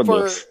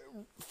regardless.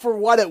 For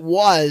what it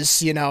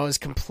was, you know, is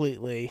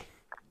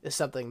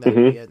something that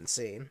we hadn't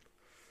seen.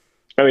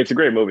 I mean, it's a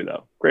great movie,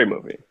 though. Great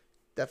movie.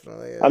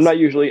 Definitely is.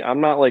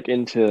 I'm not like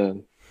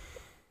into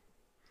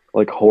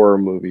like horror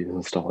movies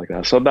and stuff like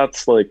that. So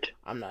that's like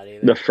I'm not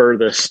either. The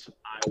furthest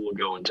I will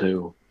go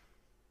into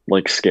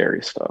like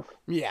scary stuff.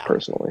 Yeah.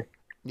 Personally.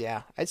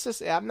 Yeah. It's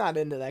just I'm not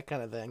into that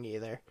kind of thing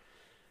either.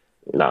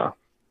 Nah.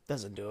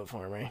 Doesn't do it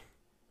for me.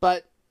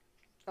 But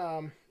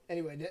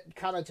anyway,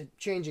 kind of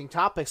changing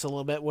topics a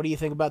little bit. What do you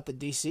think about the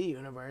DC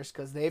universe?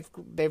 Because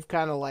they've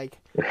kind of like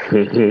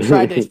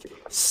tried to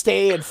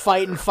stay and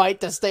fight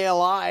to stay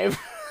alive.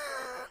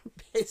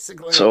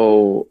 Basically.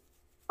 So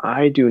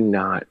I do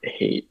not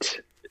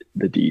hate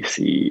the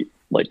DC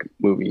like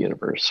movie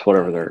universe,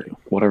 whatever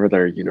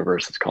their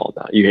universe is called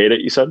now. You hate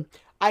it, you said?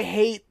 I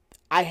hate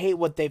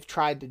what they've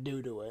tried to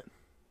do to it.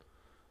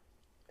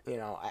 You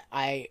know,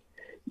 I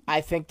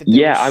think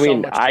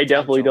that I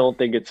definitely don't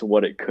think it's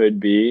what it could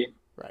be.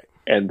 Right.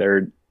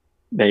 And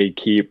they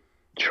keep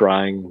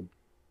trying,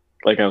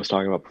 like I was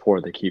talking about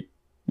before, they keep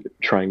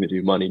trying to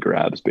do money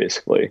grabs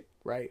basically.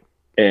 Right.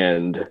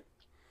 And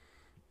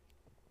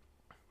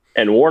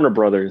Warner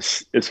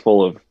Brothers is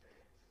full of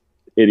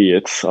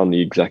idiots on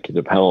the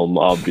executive helm,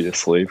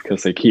 obviously,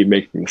 because they keep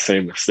making the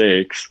same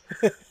mistakes.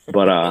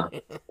 But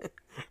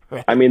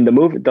I mean,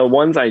 the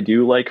ones I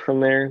do like from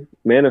there,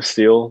 Man of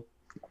Steel.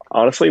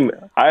 Honestly,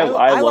 I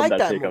love like that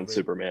that take on movie.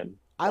 Superman.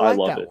 I I like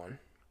love that it. one.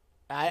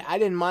 I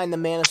didn't mind the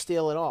Man of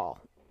Steel at all.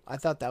 I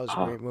thought that was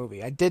a great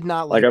movie. I did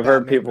not Like like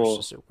Batman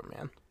versus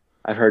Superman.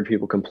 I've heard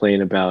people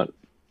complain about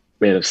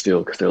Man of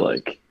Steel because they're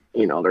like,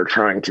 they're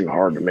trying too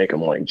hard to make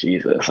him like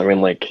Jesus. I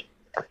mean, like,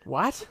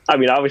 What? I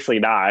mean, obviously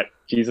not.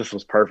 Jesus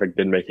was perfect,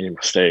 didn't make any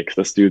mistakes.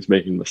 This dude's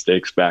making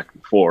mistakes back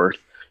and forth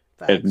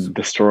Facts. and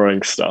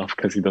destroying stuff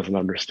because he doesn't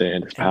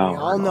understand his power. We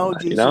all know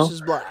that, Jesus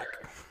is black.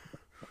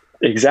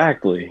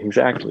 Exactly.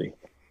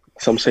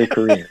 Some say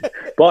Korean,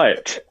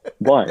 but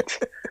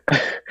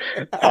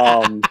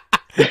um,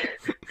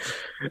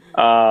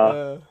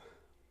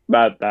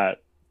 that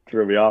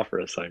threw me off for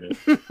a second.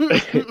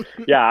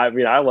 Yeah, I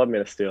mean, I love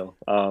Man of Steel.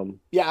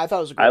 Yeah, I thought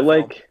it was a great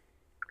film.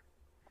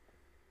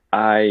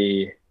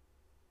 I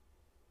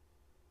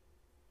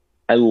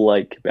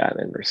like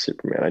Batman vs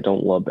Superman. I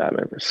don't love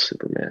Batman vs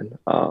Superman.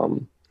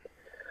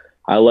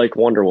 I like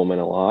Wonder Woman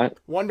a lot.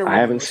 I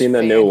haven't seen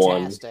the new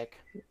one.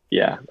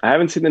 Yeah, I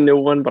haven't seen the new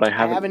one, but I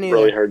haven't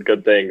really heard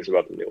good things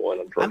about the new one,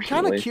 unfortunately.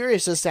 I'm kind of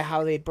curious as to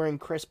how they bring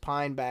Chris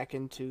Pine back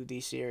into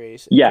the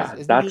series. Yeah,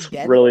 that's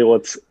really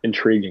what's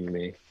intriguing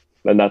me.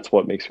 And that's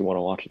what makes me want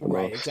to watch it the most.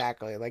 Right,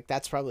 exactly. Like,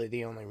 that's probably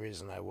the only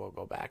reason I will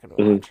go back and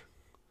watch.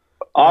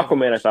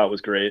 Aquaman, I thought,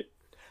 was great.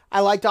 I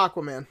liked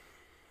Aquaman.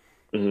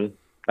 Mm-hmm.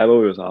 That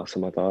movie was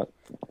awesome, I thought.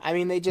 I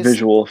mean,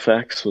 visual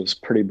effects was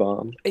pretty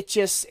bomb.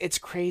 It's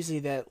crazy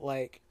that,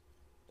 like,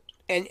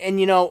 and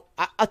I'll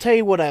tell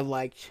you what I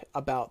liked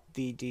about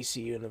the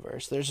DC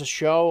universe. There's a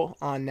show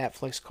on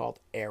Netflix called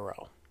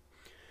Arrow.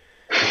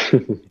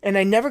 And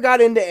I never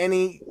got into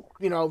any,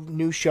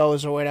 new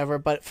shows or whatever,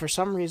 but for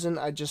some reason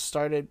I just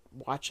started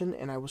watching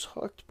and I was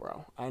hooked,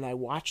 bro. And I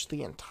watched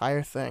the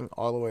entire thing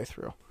all the way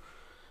through.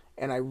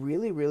 And I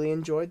really, really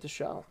enjoyed the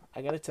show.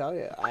 I gotta tell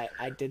you,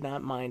 I did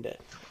not mind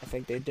it. I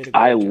think they did a great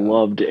job. I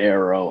loved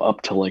Arrow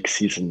up to like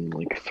season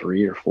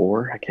 3 or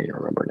 4. I can't even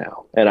remember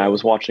now. And I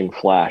was watching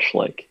Flash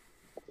like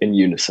in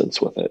unison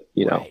with it,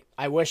 Right.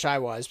 I wish I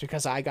was,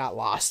 because I got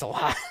lost a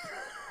lot.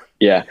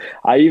 Yeah.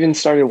 I even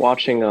started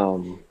watching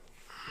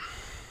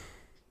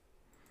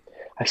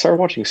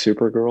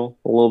Supergirl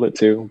a little bit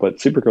too, but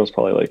Supergirl's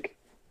probably like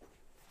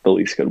the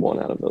least good one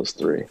out of those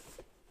 3.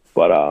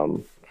 But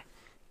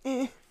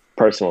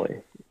personally.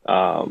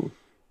 But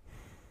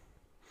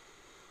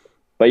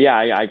yeah,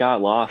 I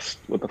got lost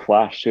with the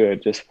Flash too.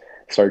 It just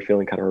started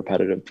feeling kind of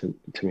repetitive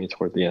to me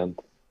toward the end.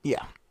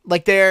 Yeah.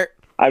 Like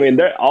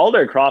all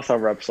their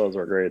crossover episodes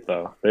were great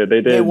though.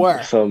 They did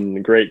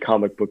some great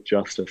comic book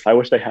justice. I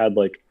wish they had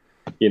like,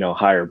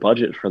 higher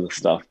budget for the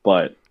stuff,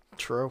 but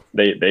true.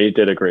 They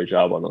did a great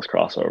job on those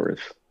crossovers.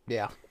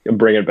 Yeah.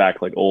 Bringing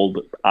back like old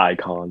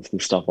icons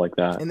and stuff like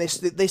that. And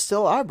they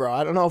still are, bro.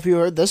 I don't know if you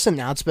heard this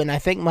announcement. I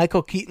think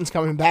Michael Keaton's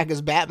coming back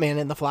as Batman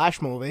in the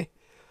Flash movie.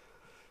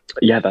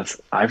 Yeah,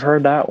 I've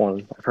heard that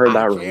one. I've heard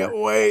that rumor. I can't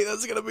wait.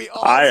 That's gonna be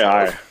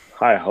awesome.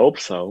 I hope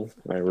so.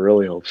 I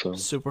really hope so.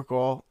 Super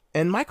cool.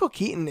 And Michael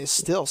Keaton is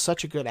still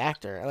such a good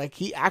actor. Like,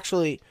 he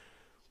actually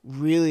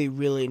really,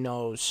 really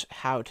knows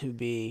how to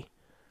be,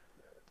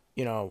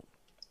 a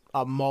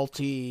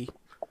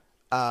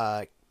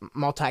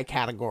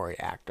multi-category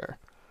actor.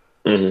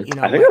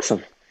 Mm-hmm. I think that's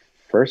the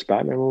first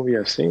Batman movie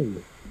I've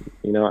seen.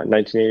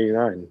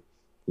 1989.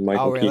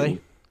 Michael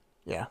Keaton.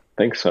 Yeah. I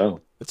think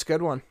so. It's a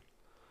good one.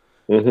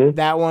 Mm-hmm.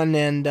 That one,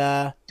 and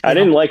I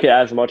didn't like it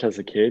as much as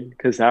a kid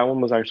because that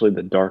one was actually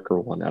the darker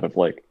one out of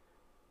like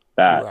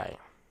that.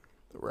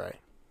 Right.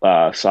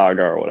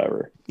 Saga or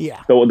whatever.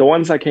 Yeah. The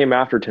ones that came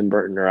after Tim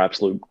Burton are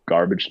absolute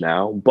garbage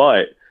now,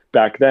 but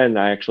back then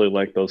I actually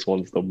liked those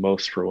ones the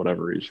most for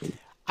whatever reason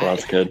when I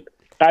was a kid.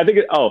 I think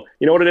you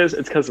know what it is?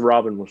 It's because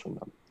Robin was in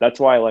them. That's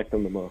why I liked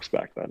them the most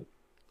back then.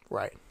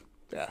 Right.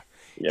 Yeah.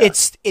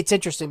 It's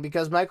interesting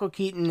because Michael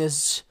Keaton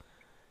is,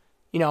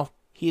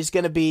 he's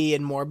going to be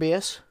in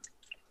Morbius,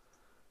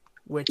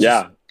 which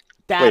is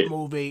that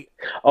movie.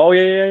 Oh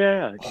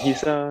yeah.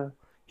 He's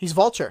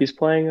Vulture. He's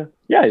playing.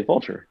 He's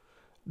Vulture.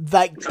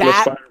 Like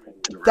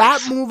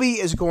that movie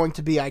is going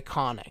to be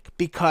iconic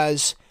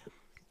because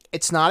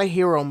it's not a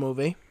hero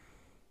movie.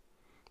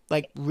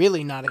 Like,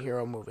 really not a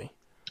hero movie.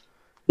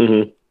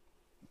 Mm-hmm.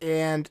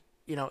 And,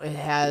 it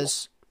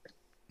has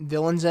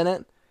villains in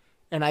it.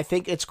 And I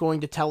think it's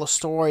going to tell a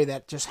story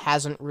that just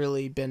hasn't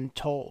really been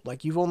told.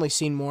 Like, you've only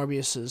seen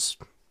Morbius's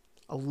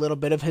a little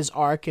bit of his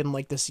arc in,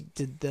 like, the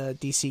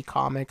DC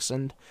comics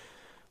and,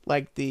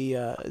 like,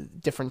 the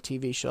different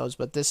TV shows.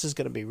 But this is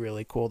going to be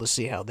really cool to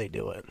see how they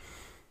do it.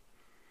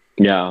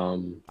 Yeah.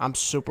 I'm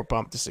super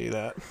pumped to see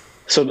that.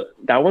 So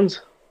that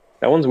one's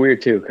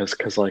weird too,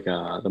 because like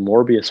the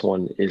Morbius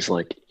one is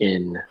like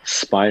in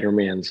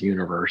Spider-Man's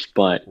universe,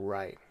 but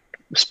right.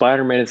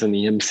 Spider-Man is in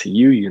the MCU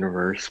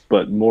universe,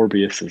 but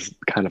Morbius is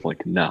kind of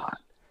like not,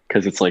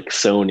 because it's like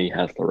Sony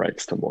has the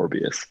rights to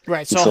Morbius.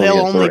 Right, so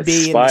he'll only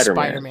be in the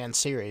Spider-Man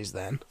series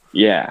then.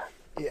 Yeah.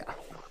 Yeah.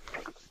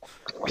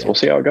 So we'll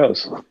see how it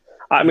goes.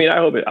 I mean, I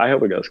hope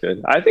it goes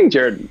good. I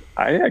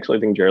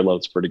actually think Jared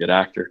Leto's a pretty good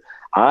actor.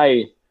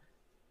 I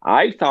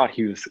thought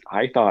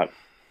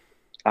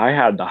I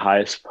had the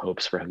highest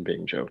hopes for him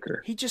being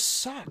Joker. He just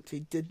sucked. He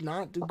did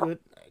not do good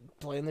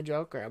playing the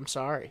Joker. I'm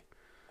sorry.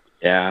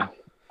 Yeah,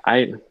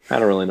 I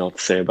don't really know what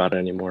to say about it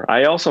anymore.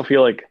 I also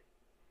feel like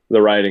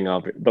the writing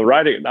of it, the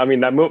writing. I mean,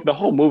 the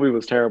whole movie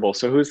was terrible.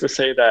 So who's to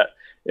say that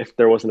if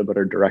there wasn't a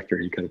better director,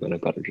 he could have been a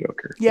better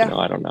Joker? Yeah,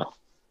 I don't know.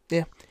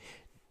 Yeah.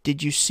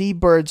 Did you see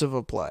Birds of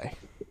a Play?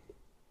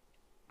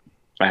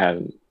 I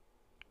haven't.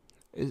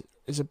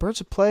 Is it Birds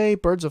of Play?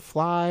 Birds of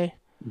Fly?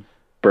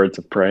 Birds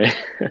of Prey.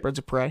 Birds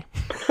of Prey.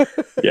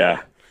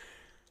 Yeah.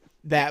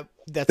 That's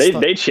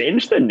they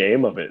changed the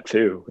name of it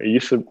too. It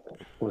used to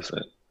what was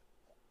it? It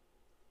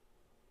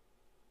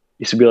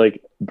used to be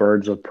like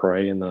Birds of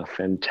Prey and the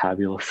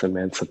Fantabulous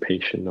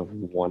Emancipation of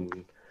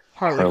One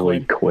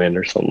Harley Quinn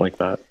or something like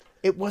that.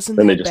 It wasn't.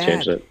 Then that they just bad.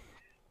 changed it.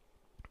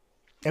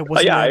 It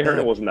wasn't. Yeah, that I heard bad.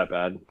 it wasn't that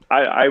bad.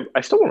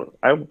 I still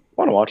want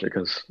to watch it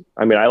because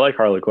I mean I like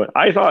Harley Quinn.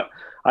 I thought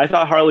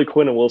Harley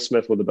Quinn and Will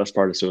Smith were the best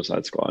part of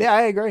Suicide Squad. Yeah,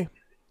 I agree.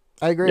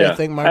 Yeah. I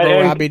think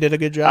Margot Robbie did a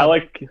good job.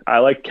 I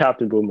like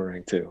Captain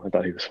Boomerang too. I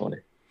thought he was funny.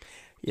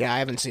 Yeah, I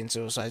haven't seen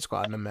Suicide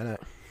Squad in a minute.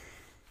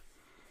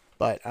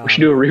 But we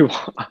should do a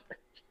rewatch.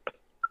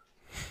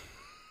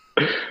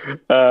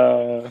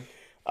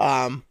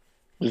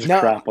 Just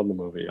crap on the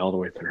movie all the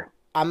way through.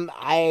 Oh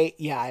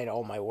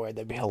my word,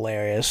 that'd be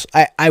hilarious.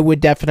 I would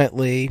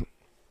definitely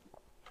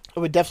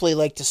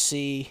like to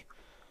see,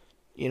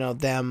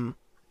 them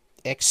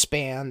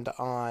expand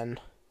on,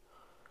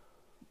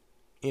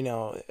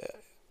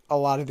 a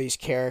lot of these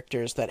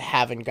characters that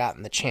haven't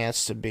gotten the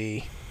chance to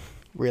be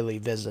really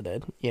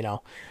visited.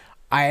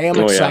 I am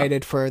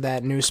excited for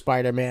that new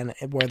Spider-Man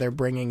where they're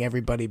bringing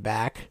everybody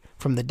back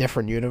from the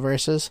different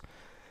universes.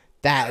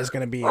 That is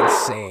going to be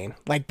insane.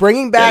 Like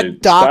bringing back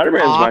Doc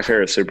Spider-Man's Ock. my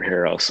favorite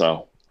superhero,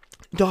 so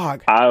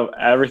Dog.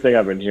 Everything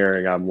I've been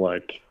hearing, I'm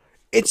like,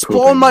 it's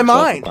blowing my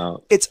mind.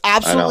 About. It's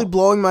absolutely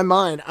blowing my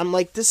mind. I'm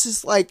like, this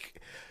is like,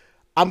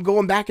 I'm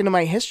going back into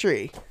my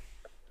history.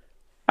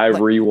 I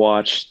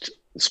rewatched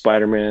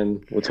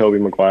Spider-Man with Tobey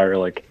Maguire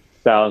like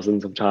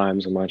thousands of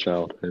times in my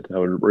childhood. I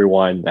would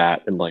rewind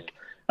that and like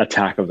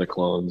Attack of the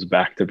Clones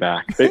back to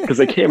back because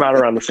they came out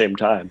around the same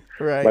time.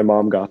 Right. My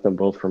mom got them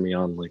both for me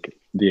on like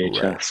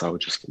VHS. Right. So I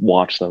would just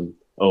watch them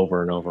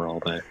over and over all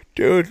day.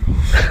 Dude,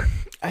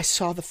 I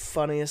saw the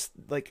funniest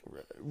like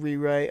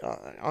rewrite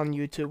on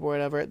YouTube or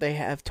whatever. They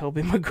have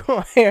Tobey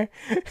Maguire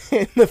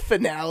in the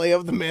finale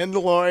of The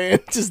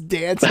Mandalorian just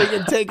dancing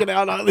and taking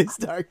out all these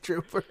Dark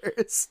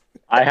Troopers.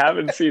 I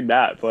haven't seen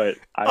that, but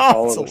I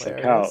follow this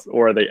account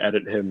where they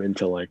edit him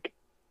into like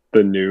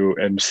the new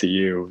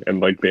MCU and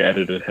like they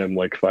edited him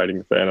like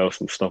fighting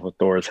Thanos and stuff with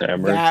Thor's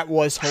hammer. That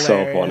was hilarious.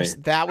 So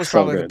funny. That was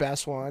probably the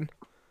best one.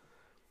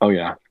 Oh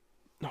yeah.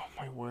 Oh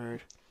my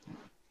word.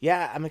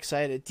 Yeah, I'm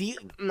excited.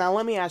 Now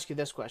let me ask you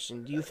this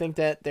question. Do you think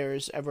that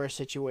there's ever a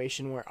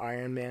situation where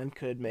Iron Man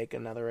could make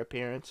another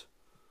appearance?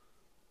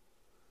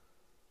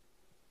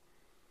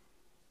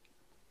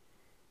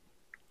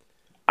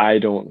 I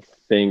don't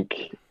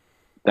think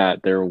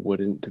that there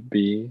wouldn't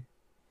be.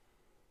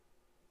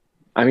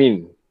 I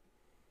mean,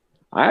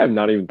 I have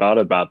not even thought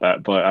about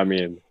that, but I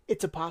mean,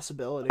 it's a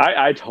possibility.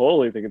 I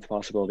totally think it's a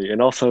possibility. And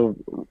also,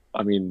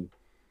 I mean,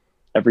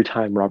 every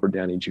time Robert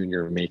Downey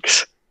Jr.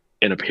 makes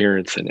an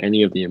appearance in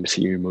any of the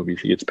MCU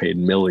movies, he gets paid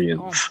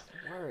millions.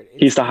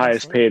 He's the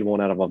highest paid one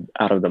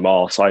out of them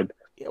all. So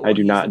I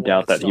do not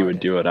doubt that he would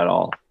do it at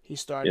all. He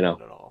started it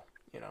all,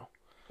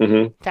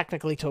 Mm-hmm.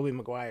 Technically, Tobey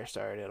Maguire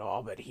started it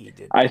all, but he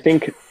did. I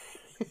think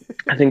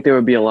there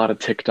would be a lot of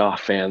ticked off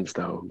fans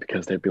though,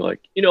 because they'd be like,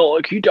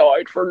 like he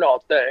died for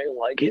nothing,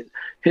 like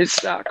his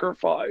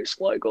sacrifice,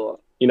 like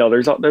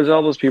there's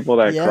all those people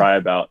that cry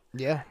about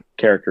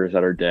characters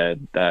that are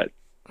dead that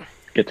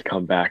get to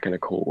come back in a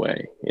cool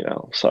way,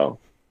 so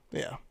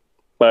yeah.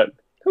 But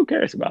who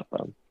cares about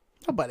them?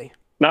 Nobody.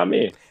 Not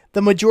me.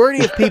 The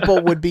majority of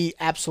people would be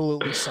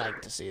absolutely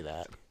psyched to see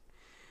that.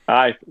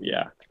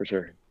 Yeah, for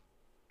sure.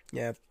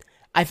 Yeah,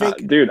 I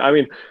think, dude. I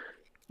mean,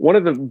 one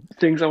of the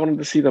things I wanted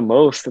to see the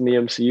most in the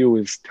MCU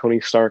was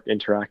Tony Stark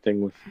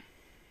interacting with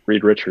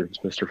Reed Richards,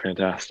 Mr.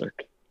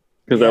 Fantastic,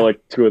 because they're like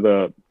two of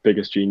the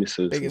biggest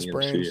geniuses in the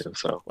brains. MCU.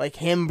 So, like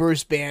him,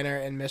 Bruce Banner,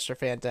 and Mr.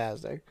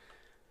 Fantastic.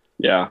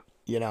 Yeah.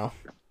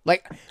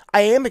 Like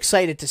I am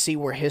excited to see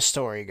where his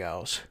story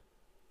goes.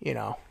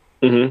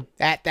 Mm-hmm.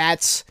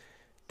 That's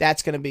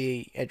going to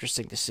be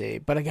interesting to see.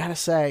 But I gotta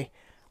say,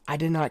 I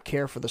did not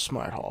care for the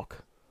Smart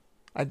Hulk.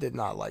 I did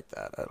not like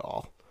that at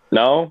all.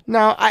 No,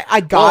 I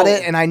got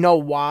it, and I know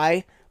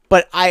why.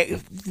 But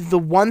the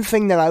one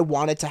thing that I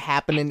wanted to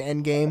happen in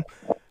Endgame,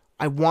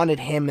 I wanted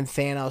him and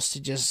Thanos to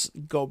just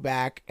go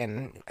back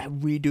and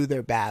redo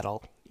their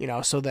battle.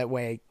 So that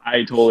way.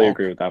 I totally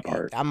agree with that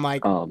part. I'm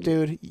like,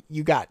 dude,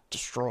 you got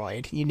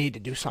destroyed. You need to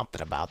do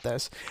something about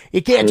this.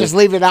 You can't just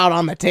leave it out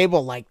on the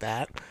table like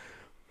that.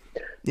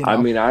 I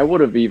mean, I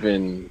would have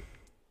even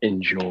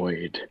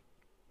enjoyed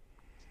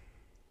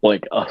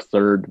like a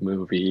third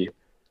movie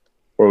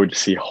where we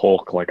just see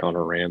Hulk like on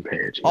a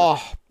rampage.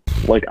 Oh,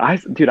 like I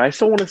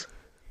still want to.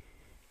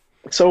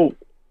 So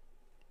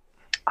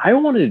I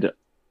wanted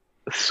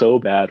so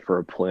bad for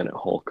a Planet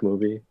Hulk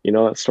movie. You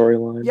know that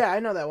storyline? Yeah, I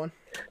know that one.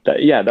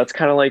 That yeah, that's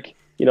kind of like,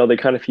 they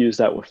kind of fused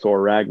that with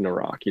Thor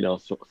Ragnarok,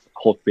 so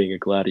Hulk being a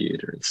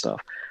gladiator and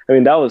stuff. I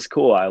mean, that was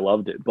cool. I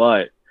loved it,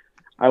 but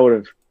I would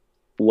have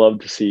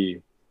loved to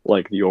see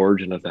like the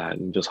origin of that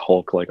and just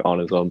Hulk like on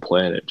his own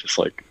planet, just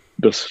like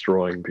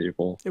destroying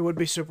people. It would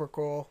be super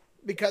cool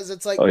because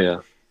it's like Oh yeah.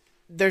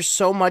 there's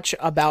so much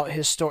about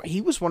his story.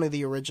 He was one of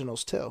the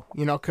originals too,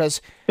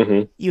 because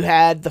Hmm. you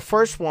had the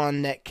first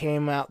one that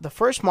came out. The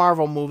first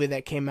Marvel movie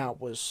that came out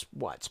was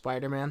what?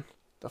 Spider-Man,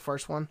 the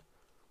first one.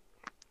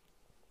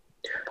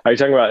 Are you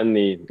talking about in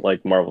the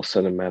like Marvel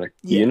Cinematic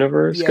Yeah,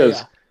 Universe? yeah, Because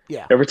yeah,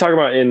 yeah. if we're talking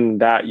about in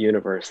that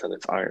universe, then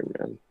it's Iron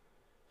Man.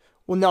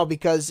 Well, no,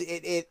 because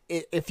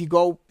if you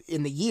go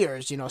in the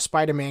years,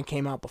 Spider-Man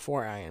came out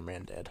before Iron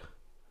Man did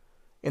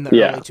in the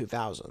Yeah. early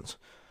 2000s.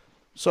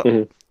 So,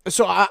 Hmm.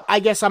 so I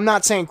guess I'm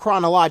not saying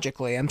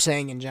chronologically. I'm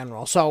saying in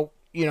general. So,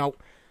 you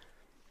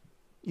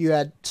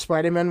had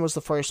Spider-Man was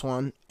the first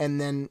one,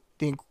 and then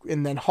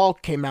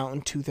Hulk came out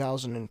in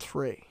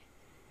 2003.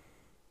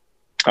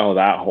 Oh,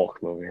 that Hulk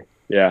movie.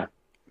 Yeah.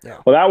 Yeah.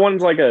 Well, that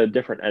one's like a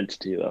different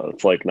entity though.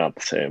 It's like not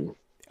the same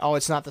Oh,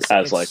 it's not the same.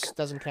 as like It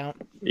doesn't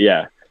count.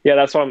 yeah. Yeah,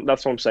 that's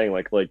what I'm saying.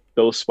 Like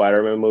those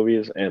Spider-Man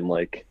movies and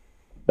like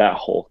that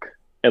Hulk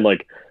and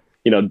like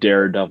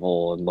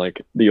Daredevil and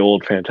like the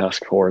old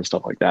Fantastic Four and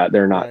stuff like that.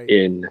 They're not Right.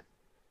 in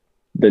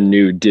the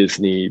new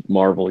Disney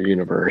Marvel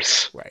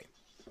universe. Right.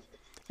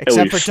 At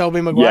Except for least,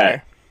 Tobey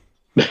Maguire.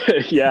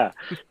 yeah,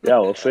 yeah.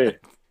 We'll see.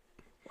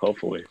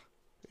 Hopefully,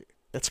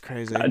 That's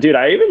crazy. dude.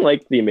 I even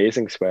like the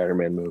Amazing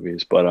Spider-Man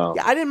movies, but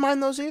Yeah, I didn't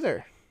mind those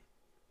either.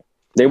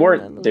 they I didn't mind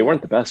weren't those they either.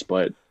 weren't the best.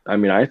 But I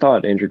mean, I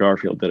thought Andrew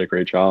Garfield did a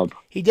great job.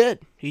 He did.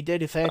 He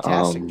did a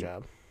fantastic Um,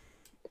 job.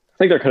 I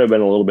think there could have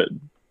been a little bit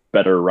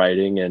better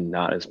writing and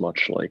not as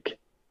much like.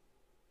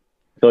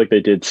 I feel like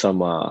they did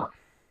some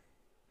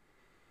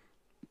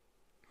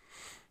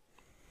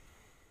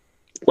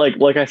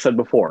like I said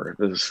before,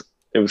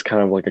 it was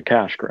kind of like a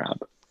cash grab,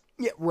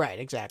 Yeah, right,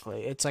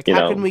 exactly. It's like, you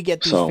how can know. we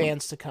get these So,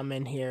 fans to come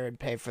in here and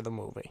pay for the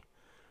movie?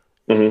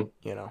 mhm.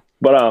 You know,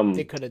 But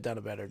they could have done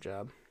a better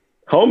job.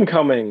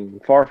 Homecoming,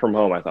 Far From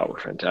Home, I thought were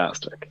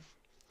fantastic.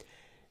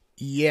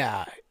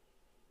 Yeah,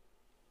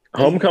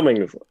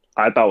 Homecoming,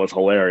 I thought was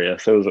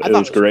hilarious. It was I it thought was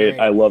it was great. great.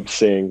 I loved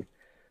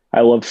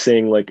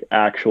seeing like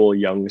actual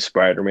young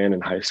Spider-Man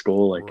in high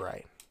school, like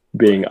Right,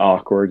 being right.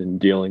 awkward and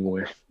dealing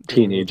with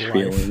Dealing with teenage life.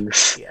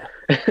 feelings. Yeah.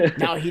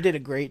 No, he did a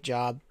great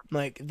job.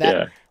 Like that.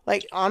 Yeah.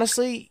 Like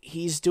honestly,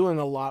 he's doing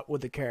a lot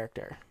with the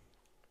character.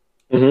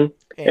 Hmm. And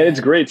it's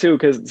And great too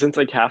because since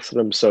they casted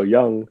him so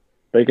young,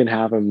 they can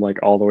have him like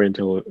all the way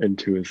into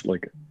his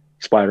like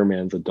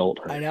Spider-Man's I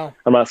adulthood. know.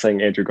 I'm not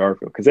saying Andrew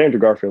Garfield because Andrew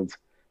Garfield's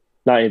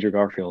not Andrew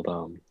Garfield.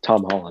 Tom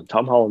Holland.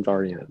 Tom Holland's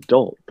already an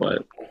adult,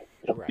 but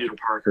Right. Peter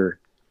Parker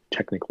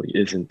technically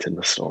isn't in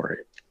the story.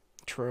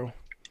 True.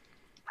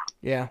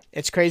 Yeah,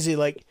 it's crazy.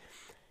 Like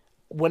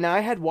when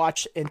I had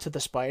watched Into the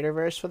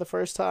Spider-Verse for the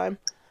first time,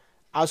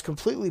 I was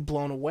completely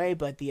blown away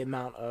by the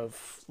amount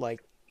of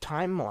like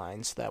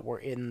timelines that were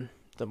in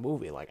the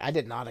movie. Like I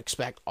did not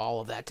expect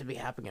all of that to be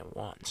happening at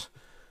once.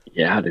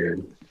 Yeah,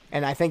 dude.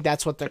 And I think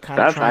that's what they're kind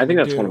of I trying think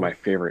to that's one of do. my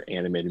favorite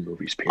animated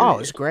movies. Oh, it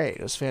was Period. great.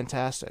 It was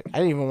fantastic. I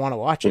didn't even want to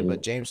watch it, Mhm.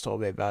 but James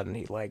told me about it and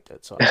he liked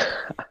it. So I was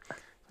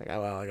like,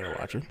 oh, well, I gotta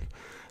watch it.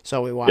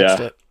 So we watched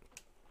Yeah, it,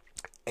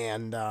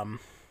 and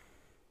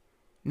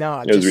no,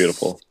 it was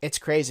beautiful. it's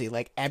crazy.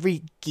 Like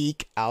every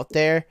geek out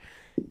there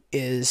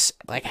is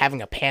like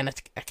having a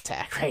panic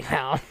attack right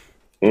now.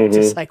 Hmm.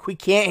 Just like we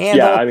can't Yeah,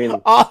 handle I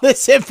mean, all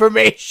this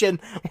information.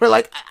 We're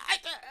like,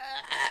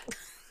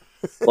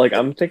 like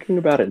I'm thinking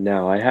about it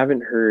now. I've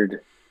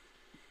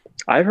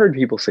heard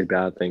people say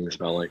bad things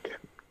about like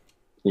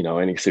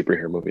any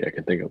superhero movie I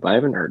can think of. I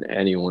haven't heard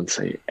anyone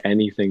say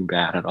anything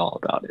bad at all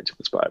about Into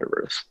the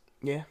Spider-Verse.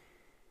 yeah,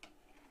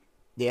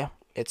 yeah.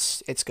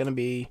 It's gonna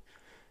be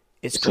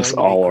It's going just to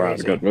be all around a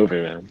crazy. good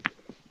movie, man.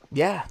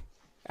 Yeah,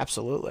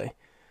 absolutely.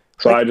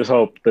 So Like I just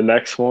hope the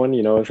next one,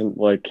 isn't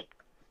like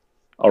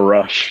a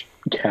rush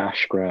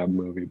cash grab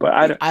movie.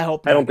 But I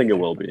hope I don't not think it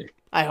either. will be.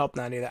 I hope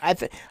not either.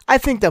 I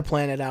think they'll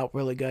plan it out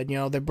really good.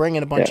 They're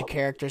bringing a bunch Yeah. of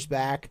characters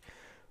back.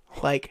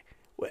 Like,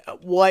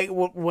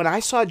 when I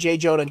saw J.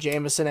 Jonah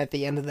Jameson at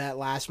the end of that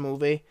last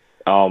movie,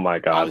 Oh my I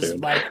God, was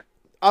dude. like,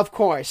 of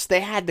course they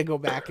had to go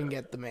back and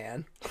get the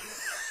man.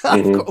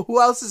 Hmm.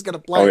 Who else is gonna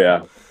play Oh him?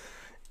 yeah.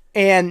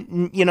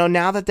 And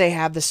now that they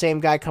have the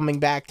same guy coming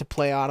back to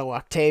play Otto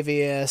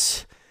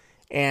Octavius,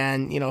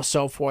 and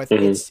so forth,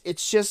 Hmm.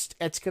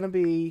 it's gonna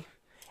be,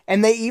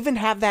 and they even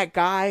have that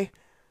guy.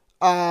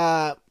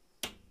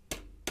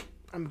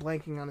 I'm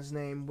blanking on his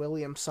name,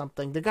 William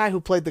something. The guy who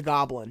played the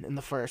Goblin in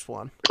the first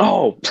one,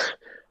 Oh,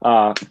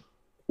 uh,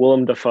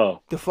 Willem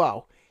Dafoe.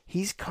 Defoe.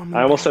 He's coming.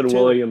 I almost back said too.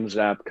 William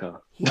Zabka.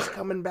 He's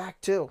coming back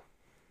too.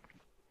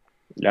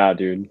 Yeah,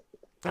 dude.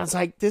 I was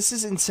like, this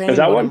is insane. Is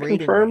that what one I'm reading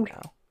confirmed?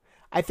 right now.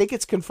 I think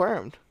it's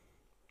confirmed.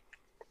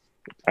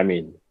 I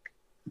mean,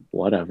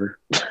 whatever.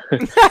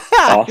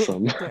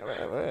 Awesome. Yeah,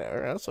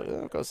 whatever.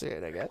 I'll go see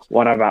it, I guess.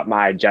 What about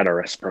my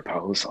generous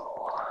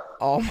proposal?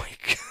 Oh my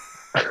god.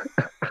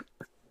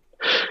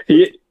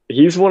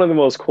 He's one of the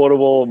most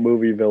quotable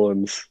movie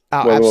villains.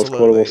 Oh, One of the most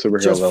quotable absolutely.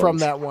 superhero Just villains. from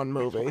that one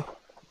movie.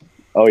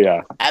 Oh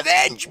yeah.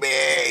 Avenge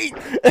me!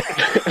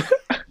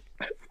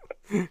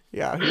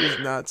 Yeah, he was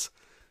nuts.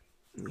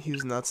 He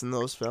was nuts in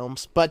those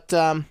films. But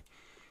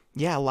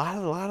yeah, a lot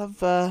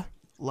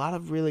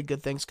of really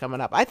good things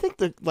coming up. I think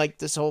that like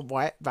this whole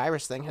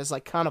virus thing has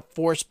like kind of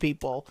forced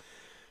people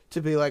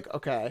to be like,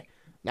 okay,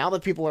 now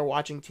that people are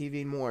watching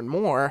TV more and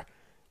more,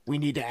 we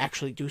need to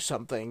actually do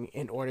something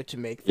in order to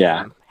make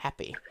them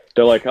happy.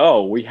 They're like,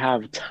 oh, we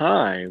have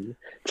time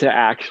to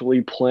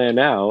actually plan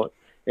out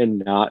and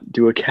not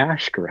do a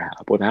cash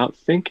grab without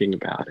thinking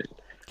about it.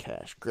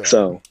 Cash grab.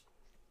 So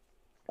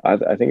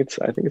I think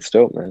it's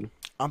dope, man.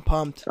 I'm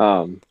pumped.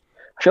 I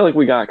feel like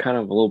we got kind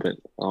of a little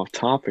bit off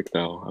topic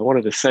though. I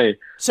wanted to say,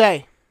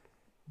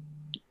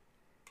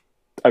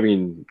 I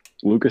mean,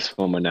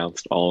 Lucasfilm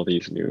announced all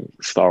these new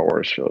Star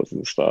Wars shows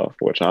and stuff,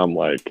 which I'm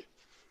like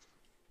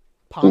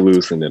pumped.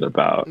 Losing it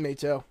about. Me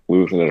too.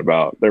 Losing it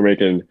about. They're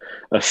making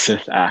a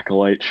Sith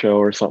Acolyte show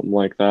or something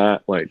like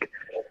that. Like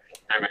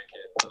they're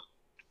making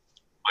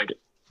like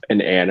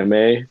an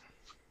anime,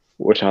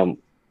 which I'm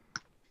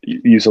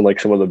using like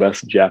some of the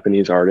best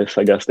Japanese artists,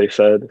 I guess they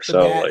said.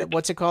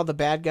 What's it called? The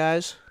Bad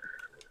Guys?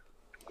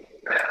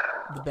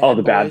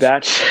 The Bad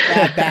Batch.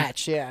 Bad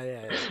Batch,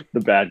 yeah. The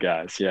Bad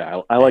Guys,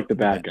 yeah. I like the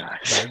Bad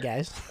Guys. Bad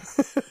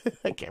Guys.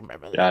 I can't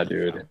remember that. Yeah,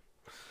 dude.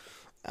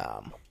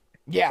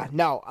 Yeah,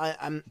 no,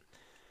 I'm.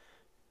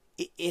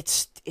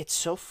 It's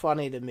so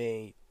funny to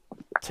me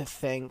to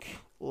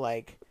think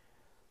like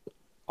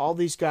all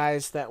these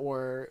guys that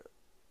were,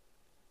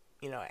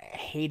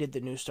 hated the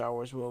new Star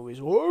Wars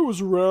movies. Well, I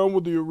was around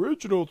with the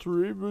original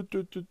 3.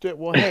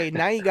 Well, hey,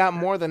 now you got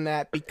more than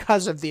that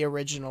because of the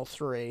original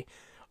 3.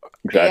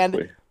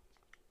 Exactly. And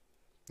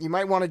you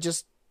might want to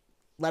just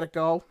let it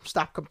go,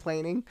 stop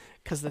complaining,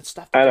 because the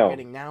stuff that they're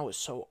getting now is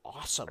so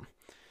awesome.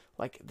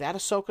 Like, that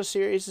Ahsoka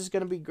series is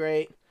going to be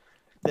great.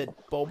 The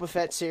Boba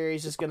Fett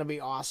series is going to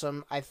be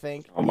awesome, I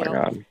think. Oh my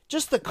God.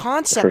 Just the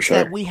concepts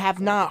that we have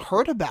not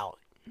heard about.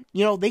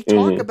 They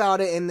talk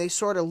about it and they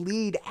sort of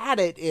lead at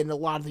it in a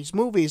lot of these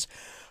movies,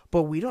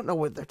 but we don't know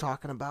what they're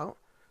talking about.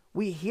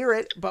 We hear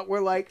it, but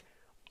we're like,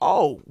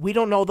 oh, we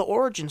don't know the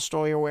origin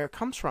story or where it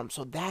comes from.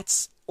 So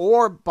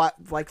but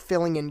like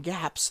filling in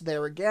gaps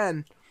there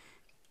again.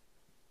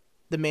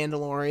 The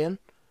Mandalorian,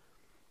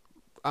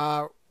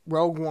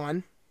 Rogue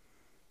One.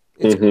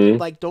 It's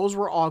like those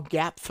were all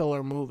gap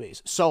filler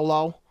movies.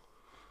 Solo.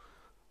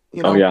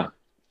 Oh yeah.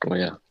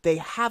 They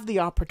have the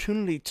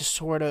opportunity to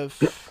sort of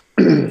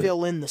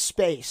fill in the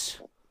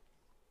space,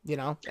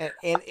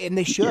 and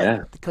they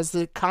should because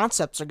the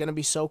concepts are going to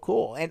be so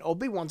cool, and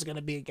Obi-Wan's going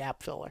to be a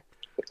gap filler.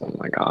 Oh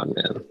my God,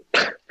 man!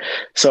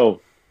 So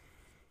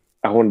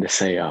I wanted to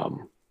say,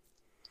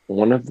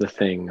 one of the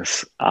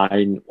things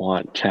I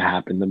want to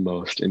happen the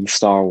most in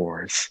Star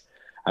Wars,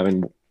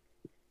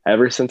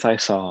 ever since I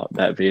saw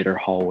that Vader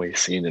hallway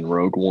scene in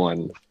Rogue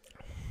One,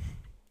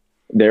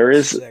 there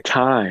is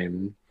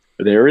time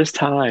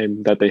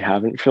that they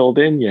haven't filled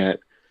in yet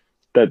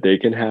that they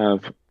can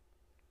have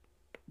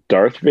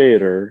Darth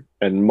Vader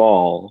and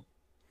Maul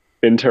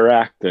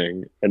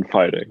interacting and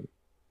fighting.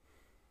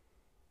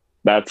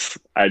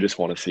 I just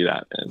want to see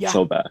that, man,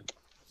 so bad.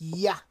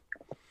 Yeah.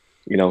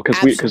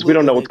 Because we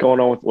don't know what's going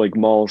on with like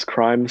Maul's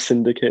crime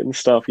syndicate and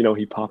stuff.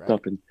 He popped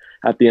up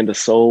at the end of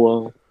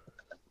Solo.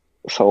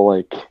 So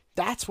like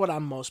that's what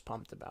I'm most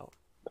pumped about.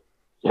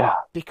 Yeah.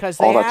 Because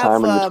all that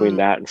time in between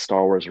that and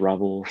Star Wars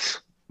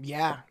Rebels.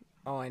 Yeah.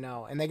 Oh, I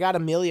know. And they got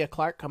Emilia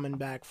Clarke coming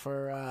back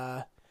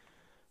for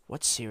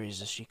what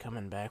series is she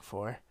coming back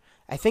for?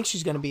 I think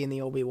she's going to be in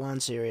the Obi-Wan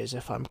series,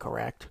 if I'm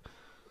correct.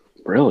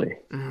 Really?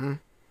 Mm-hmm.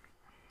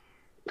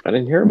 I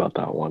didn't hear about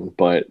that one,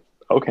 but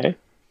okay.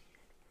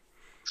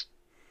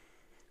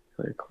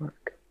 Emilia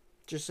Clarke.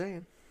 Just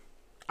saying.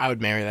 I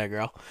would marry that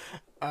girl.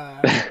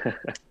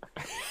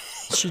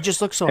 She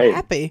just looks so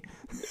happy.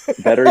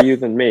 Better you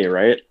than me,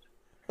 right?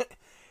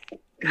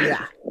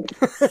 Yeah.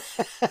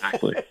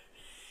 Exactly.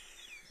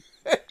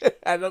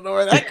 I don't know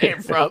where that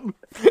came from.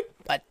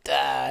 But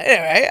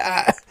anyway,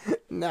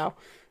 no.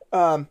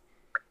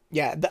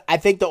 Yeah, I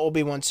think the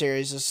Obi-Wan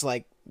series is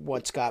like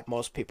what's got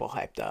most people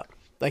hyped up.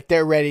 Like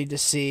they're ready to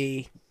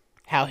see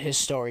how his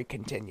story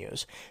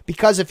continues.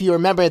 Because if you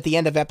remember at the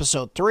end of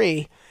episode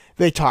 3,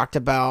 they talked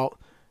about,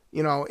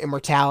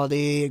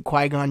 immortality and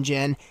Qui-Gon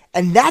Jinn.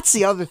 And that's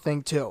the other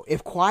thing too.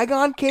 If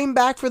Qui-Gon came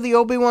back for the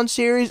Obi-Wan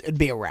series, it'd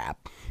be a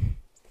wrap.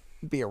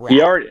 He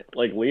already,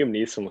 like Liam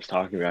Neeson was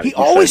talking about it. He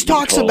always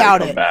talks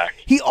about it.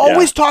 He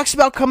always talks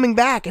about coming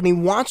back, and he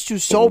wants to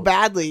so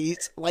badly.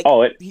 He's like,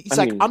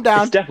 I'm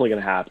down. It's definitely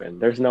gonna happen.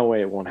 There's no way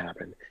it won't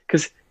happen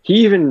because he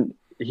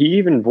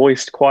even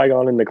voiced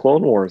Qui-Gon in the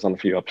Clone Wars on a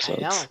few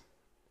episodes.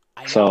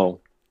 I know. So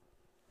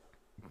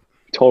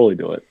totally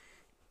do it.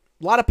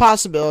 A lot of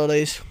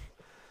possibilities.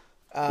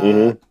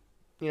 We're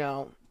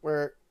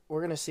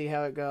gonna see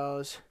how it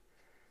goes,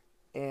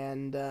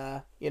 and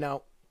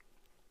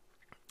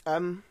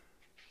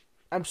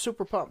I'm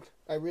super pumped.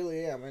 I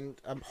really am, and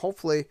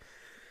hopefully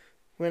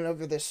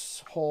whenever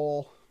this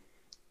whole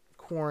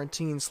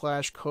quarantine /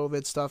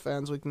 COVID stuff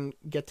ends, we can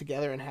get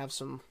together and have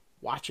some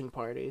watching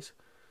parties.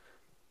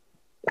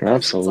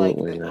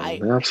 Absolutely,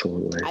 like, man.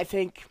 Absolutely. I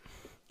think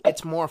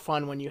it's more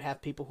fun when you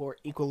have people who are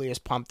equally as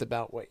pumped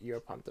about what you're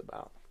pumped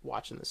about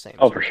watching the same.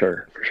 Oh, for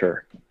sure, for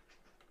sure.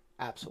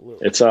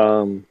 Absolutely. It's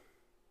Star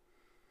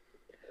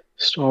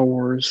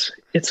Wars.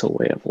 It's a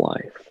way of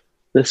life.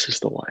 This is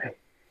the way.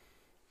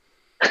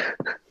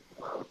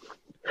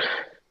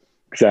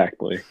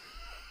 Exactly.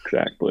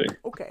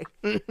 Okay.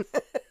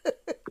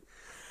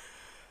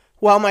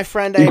 Well, my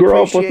friend, You I grew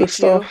up with appreciate this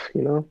stuff,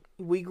 you know?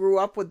 We grew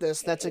up with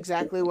this. That's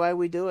exactly why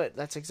we do it.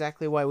 That's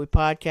exactly why we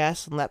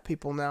podcast and let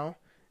people know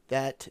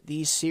that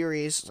these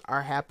series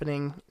are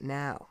happening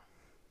now.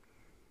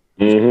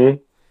 Mm-hmm.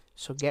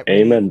 So get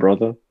ready. Amen,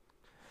 brother.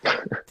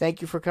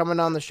 Thank you for coming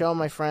on the show,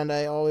 my friend.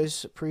 I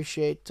always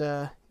appreciate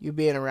you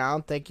being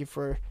around. Thank you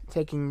for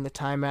taking the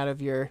time out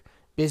of your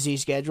busy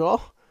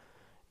schedule.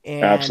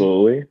 And,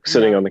 Absolutely.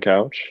 Sitting on the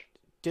couch.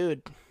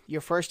 Dude,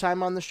 your first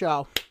time on the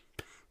show.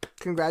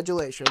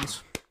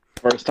 Congratulations.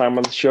 First time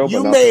on the show, You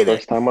but not made the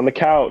first time on the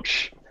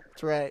couch.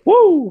 That's right.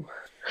 Woo!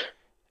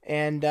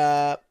 And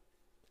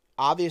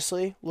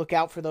obviously, look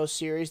out for those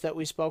series that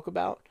we spoke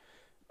about.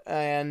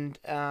 And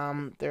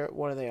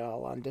what are they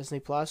all on? Disney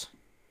Plus?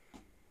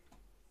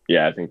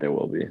 Yeah, I think they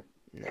will be.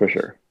 Nice. For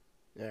sure.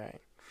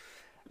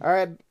 All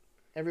right,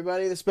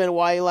 everybody. This has been a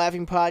Why You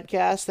Laughing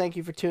podcast. Thank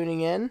you for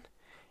tuning in.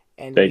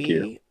 And Thank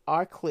you. We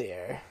are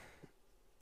clear.